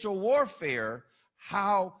spiritual warfare.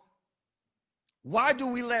 Why do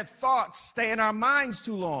we let thoughts stay in our minds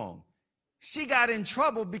too long? She got in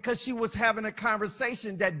trouble because she was having a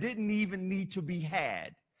conversation that didn't even need to be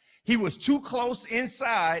had. He was too close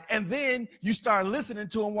inside, and then you start listening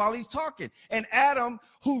to him while he's talking. And Adam,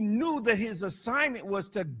 who knew that his assignment was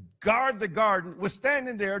to guard the garden, was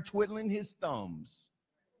standing there twiddling his thumbs.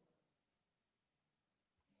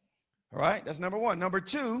 All right, that's number one. Number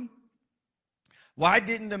two, why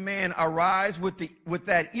didn't the man arise with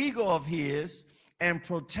that eagle of his and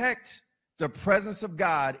protect the presence of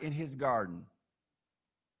God in his garden?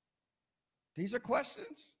 These are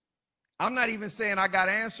questions. I'm not even saying I got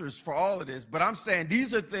answers for all of this, but I'm saying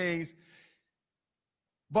these are things.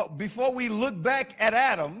 But before we look back at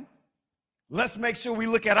Adam, let's make sure we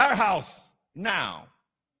look at our house now.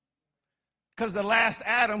 Because the last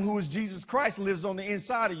Adam, who is Jesus Christ, lives on the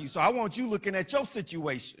inside of you. So I want you looking at your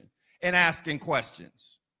situation and asking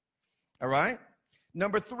questions. All right?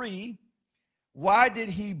 Number three, why did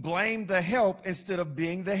he blame the help instead of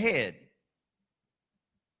being the head?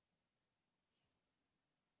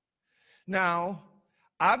 Now,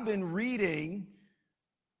 I've been reading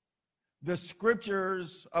the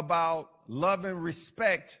scriptures about love and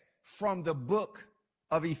respect from the book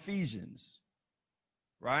of Ephesians,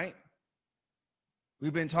 right?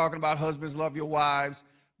 We've been talking about husbands, love your wives.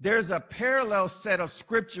 There's a parallel set of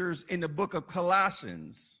scriptures in the book of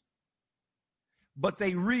Colossians, but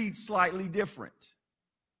they read slightly different.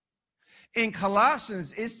 In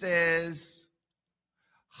Colossians, it says,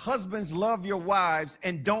 husbands, love your wives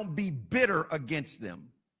and don't be bitter against them.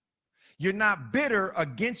 You're not bitter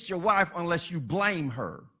against your wife unless you blame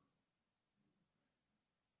her.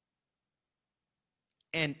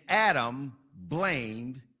 And Adam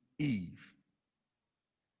blamed Eve.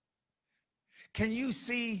 Can you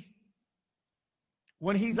see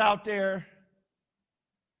when he's out there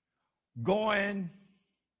going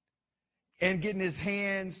and getting his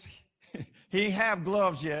hands, he didn't have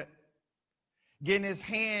gloves yet, getting his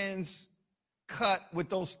hands cut with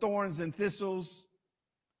those thorns and thistles,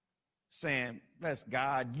 saying, "Bless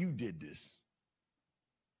God, you did this."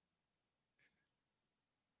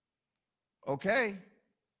 Okay,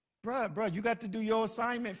 bruh, you got to do your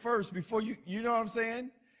assignment first before you know what I'm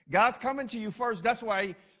saying? God's coming to you first. That's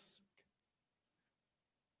why,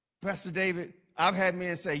 Pastor David, I've had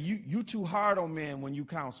men say, you too hard on men when you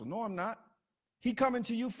counsel. No, I'm not. He coming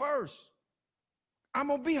to you first. I'm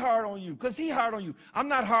going to be hard on you because he hard on you. I'm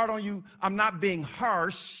not hard on you. I'm not being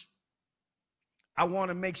harsh. I want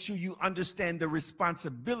to make sure you understand the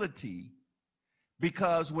responsibility,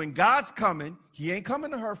 because when God's coming, he ain't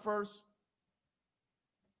coming to her first.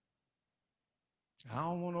 I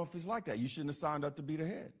don't know if it's like that. You shouldn't have signed up to be the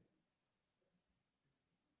head.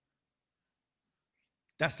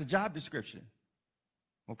 That's the job description.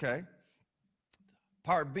 Okay?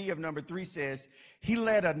 Part B of number 3 says, he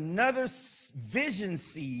let another vision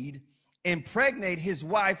seed impregnate his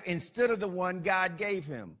wife instead of the one God gave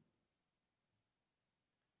him.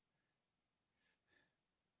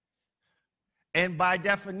 And by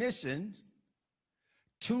definition,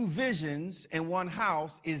 2 visions in one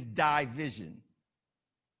house is division.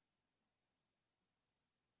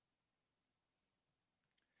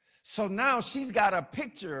 So now she's got a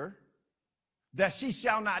picture that she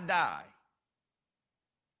shall not die.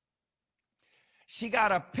 She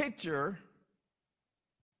got a picture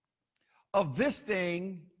of this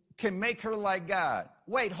thing can make her like God.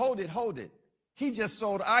 Wait, hold it. He just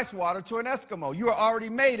sold ice water to an Eskimo. You are already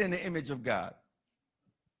made in the image of God.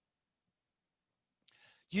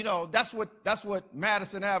 You know, that's what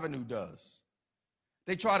Madison Avenue does.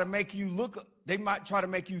 They try to make you look, they might try to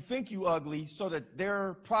make you think you ugly so that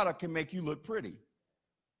their product can make you look pretty.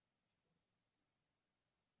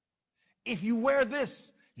 If you wear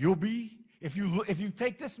this, you'll be, if you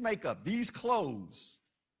take this makeup, these clothes,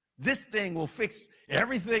 this thing will fix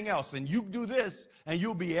everything else. And you do this and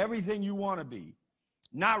you'll be everything you want to be.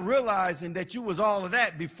 Not realizing that you was all of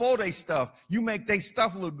that before they stuff. You make they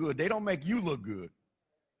stuff look good. They don't make you look good.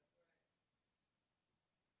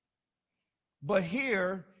 But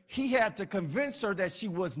here, he had to convince her that she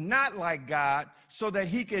was not like God so that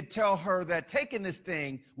he could tell her that taking this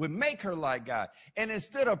thing would make her like God. And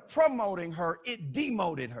instead of promoting her, it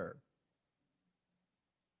demoted her.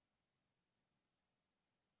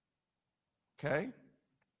 Okay?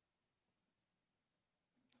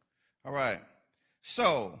 All right.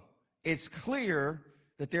 So, it's clear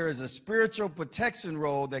that there is a spiritual protection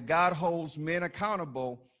role that God holds men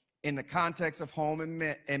accountable in the context of home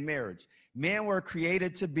and marriage. Men were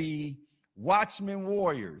created to be watchmen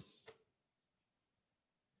warriors.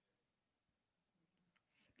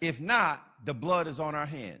 If not, the blood is on our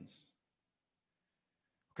hands.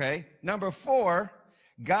 Okay? Number 4,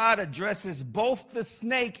 God addresses both the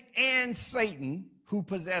snake and Satan who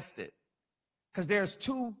possessed it. Because there's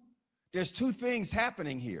two things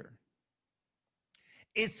happening here.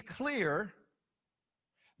 It's clear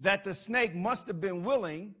that the snake must have been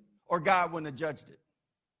willing, or God wouldn't have judged it.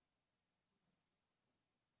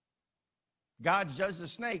 God judged the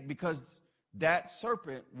snake because that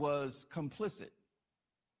serpent was complicit.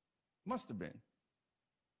 Must have been.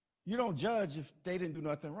 You don't judge if they didn't do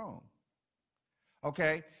nothing wrong.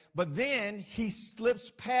 Okay? But then he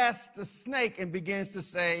slips past the snake and begins to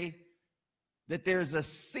say that there's a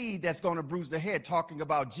seed that's going to bruise the head, talking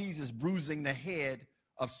about Jesus bruising the head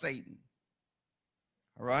of Satan.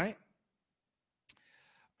 All right?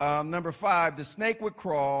 Number 5, the snake would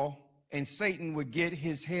crawl and Satan would get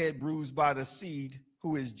his head bruised by the seed,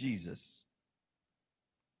 who is Jesus.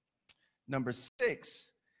 Number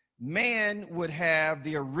 6, man would have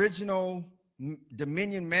the original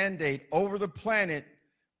dominion mandate over the planet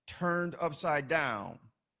turned upside down.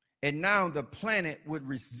 And now the planet would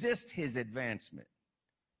resist his advancement.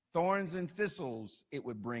 Thorns and thistles it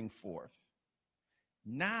would bring forth.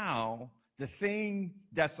 Now, the thing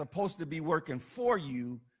that's supposed to be working for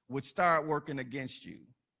you would start working against you.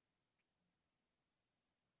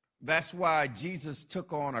 That's why Jesus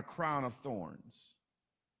took on a crown of thorns.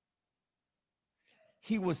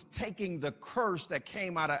 He was taking the curse that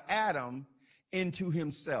came out of Adam into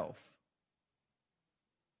himself.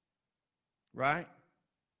 Right?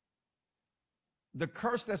 The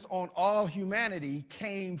curse that's on all humanity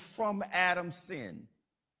came from Adam's sin.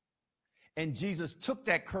 And Jesus took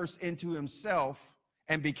that curse into himself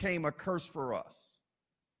and became a curse for us.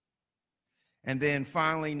 And then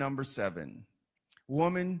finally, number 7,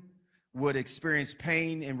 woman would experience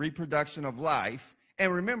pain in reproduction of life.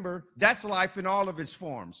 And remember, that's life in all of its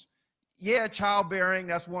forms. Yeah, childbearing,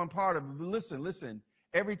 that's one part of it. But listen,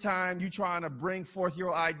 Every time you're trying to bring forth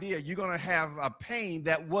your idea, you're going to have a pain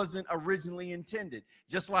that wasn't originally intended.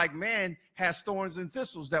 Just like man has thorns and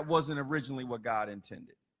thistles that wasn't originally what God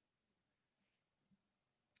intended.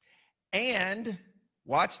 And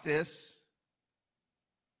watch this.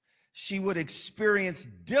 She would experience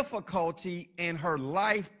difficulty in her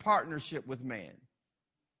life partnership with man.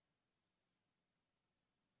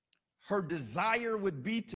 Her desire would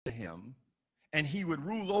be to him, and he would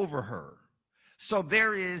rule over her. So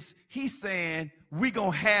he's saying, we're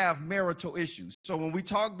going to have marital issues. So when we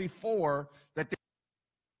talked before that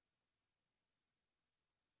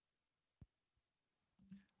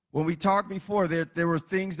there were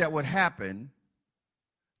things that would happen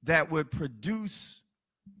that would produce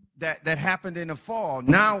that happened in the fall.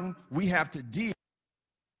 Now we have to deal.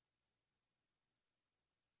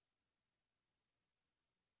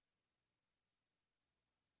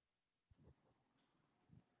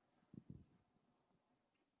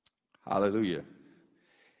 Hallelujah.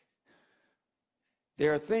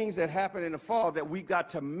 There are things that happen in the fall that we got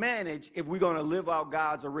to manage if we're going to live out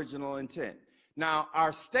God's original intent. Now,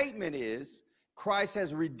 our statement is Christ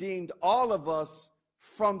has redeemed all of us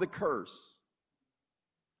from the curse.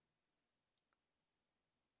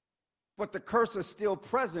 But the curse is still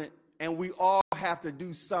present, and we all have to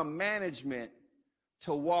do some management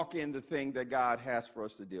to walk in the thing that God has for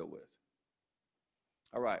us to deal with.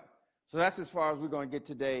 All right. So that's as far as we're going to get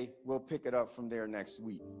today. We'll pick it up from there next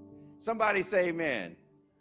week. Somebody say amen.